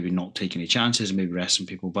to maybe not take any chances and maybe rest some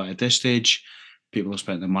people. But at this stage, people have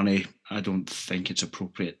spent their money. I don't think it's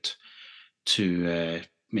appropriate to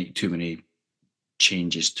make too many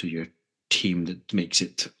changes to your team that makes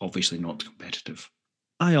it obviously not competitive.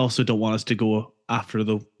 I also don't want us to go after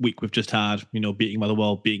the week we've just had, beating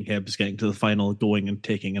Motherwell, beating Hibs, getting to the final, going and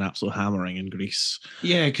taking an absolute hammering in Greece.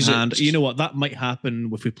 Yeah, because you know what, that might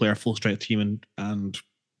happen if we play our full strength team and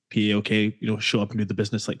PAOK, show up and do the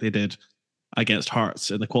business like they did against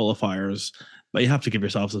Hearts in the qualifiers. But you have to give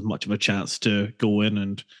yourselves as much of a chance to go in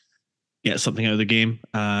and get something out of the game,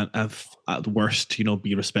 and at the worst,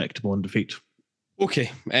 be respectable in defeat.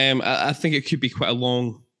 Okay, I think it could be quite a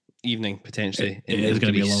long evening potentially. It is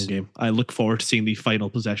going to be a long game. I look forward to seeing the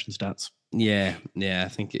final possession stats. Yeah, I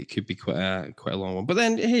think it could be quite a long one. But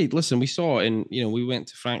then, hey, listen, we saw we went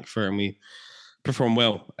to Frankfurt and we performed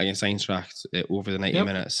well against Eintracht over the 90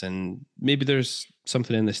 minutes, and maybe there's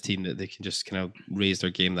something in this team that they can just kind of raise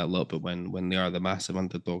their game that little bit when they are the massive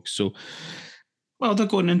underdogs. So, well, they're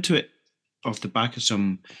going into it off the back of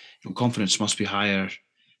some confidence must be higher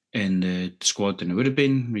in the squad than it would have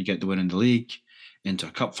been. We get the win in the league, into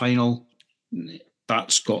a cup final.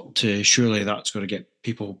 That's got to get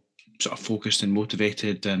people sort of focused and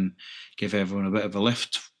motivated and give everyone a bit of a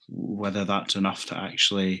lift. Whether that's enough to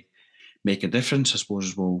actually make a difference, I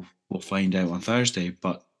suppose we'll find out on Thursday.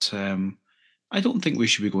 But I don't think we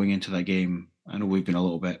should be going into that game. I know we've been a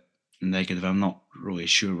little bit negative. I'm not really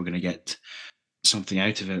sure we're going to get something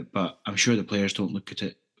out of it, but I'm sure the players don't look at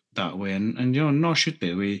it that way, and nor should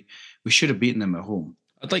they. We should have beaten them at home.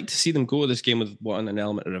 I'd like to see them go this game with an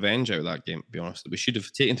element of revenge out of that game, to be honest. We should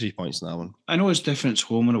have taken 3 points in that one. I know it's different, it's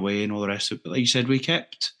home and away and all the rest of it, but like you said, we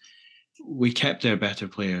kept their better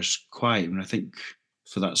players quiet. And I think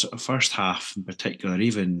for that sort of first half in particular,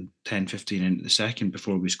 even 10-15 into the second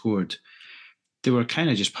before we scored, they were kind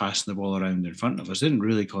of just passing the ball around in front of us. They didn't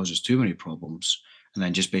really cause us too many problems. And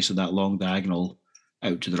then just basically that long diagonal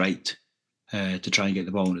out to the right to try and get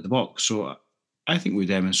the ball into the box. So I think we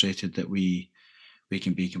demonstrated that we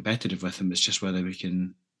can be competitive with them. It's just whether we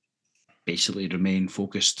can basically remain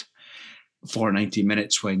focused for 90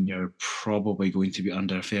 minutes when you're probably going to be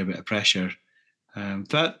under a fair bit of pressure.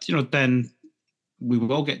 But, then we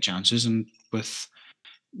will get chances. And with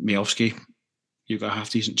Miofsky, you've got a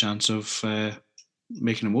half-decent chance of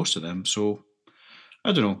making the most of them. So,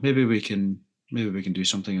 I don't know, maybe we can do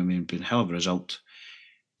something. I mean, it'd be a hell of a result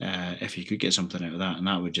if you could get something out of that. And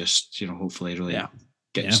that would just, hopefully really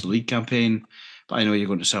get us the league campaign. But I know you're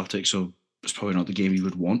going to Celtic, so it's probably not the game you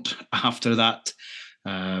would want after that.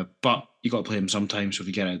 But you got to play them sometime. So if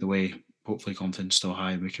you get out of the way, hopefully confidence still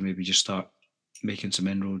high, we can maybe just start making some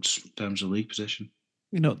inroads in terms of league position.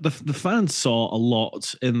 The fans saw a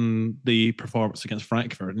lot in the performance against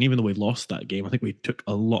Frankfurt, and even though we lost that game, I think we took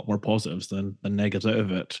a lot more positives than negatives out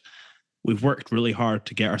of it. We've worked really hard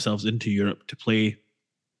to get ourselves into Europe to play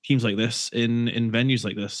teams like this in venues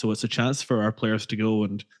like this. So it's a chance for our players to go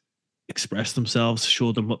and express themselves, show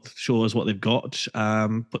us what they've got,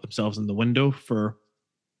 put themselves in the window for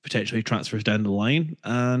potentially transfers down the line.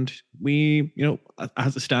 And we,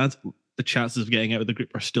 as it stands, the chances of getting out of the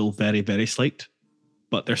group are still very, very slight,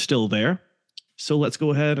 but they're still there. So let's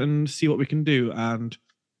go ahead and see what we can do. And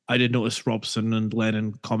I did notice Robson and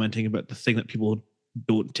Lennon commenting about the thing that people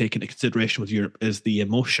don't take into consideration with Europe is the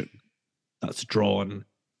emotion that's drawn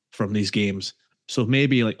from these games. So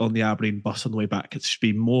maybe like on the Aberdeen bus on the way back, it should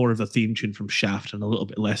be more of a theme tune from Shaft and a little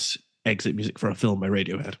bit less exit music for a film by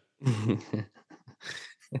Radiohead.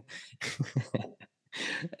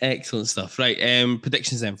 Excellent stuff. Right.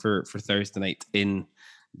 Predictions then for Thursday night in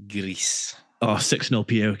Greece. 6-0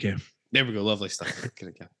 PAOK. There we go. Lovely stuff.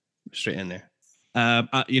 Straight in there.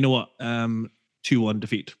 You know what? 2-1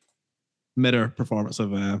 defeat. Mirror performance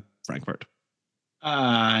of Frankfurt.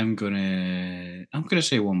 I'm gonna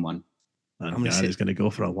say 1-1. And Gary's going to go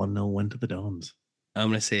for a 1-0 win to the Dons. I'm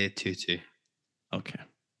going to say 2-2. Okay.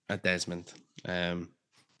 At Desmond. And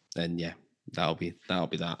yeah, that'll be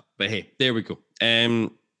that. But hey, there we go.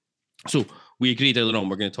 So we agreed earlier on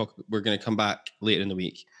we're going to come back later in the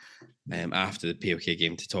week after the PAOK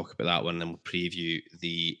game to talk about that one, and then we'll preview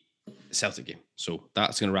the Celtic game. So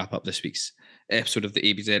that's going to wrap up this week's episode of the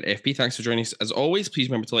ABZ FP. Thanks for joining us. As always, please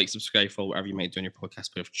remember to like, subscribe, follow whatever you might do on your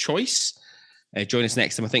podcast player of choice. Join us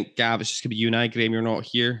next time. I think, Gav, it's just going to be you and I. Graham, you're not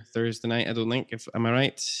here Thursday night, I don't think. Am I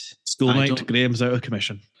right? School night, Graham's out of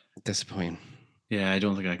commission. Disappointing. Yeah, I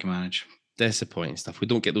don't think I can manage. Disappointing stuff. We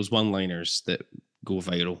don't get those one-liners that go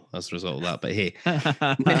viral as a result of that. But hey,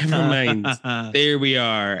 never mind. There we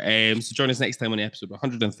are. So join us next time on episode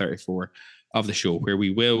 134 of the show, where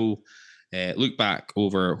we will look back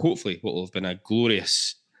over, hopefully, what will have been a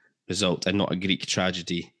glorious result and not a Greek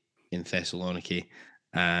tragedy in Thessaloniki.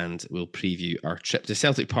 And we'll preview our trip to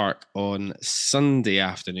Celtic Park on Sunday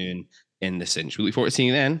afternoon in the Cinch. We look forward to seeing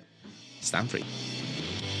you then. Stand free.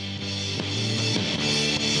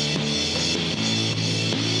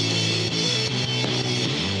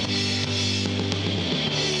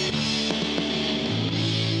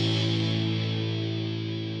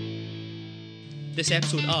 This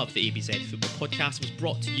episode of the ABZ Football Podcast was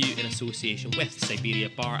brought to you in association with Siberia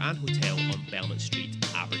Bar and Hotel on Belmont Street,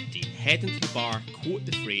 Aberdeen. Head into the bar, quote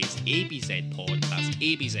the phrase ABZ Pod, that's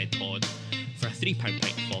ABZ Pod, for a £3 pint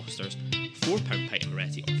of Foster's, £4 pint of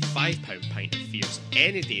Moretti, or £5 pint of Fierce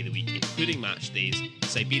any day of the week, including match days.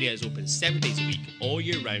 Siberia is open 7 days a week, all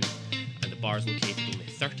year round, and the bar is located only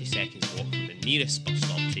 30 seconds walk from the nearest bus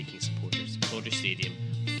stop, taking supporters to Todger Stadium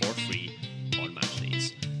for free on match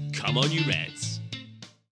days. Come on, you Reds!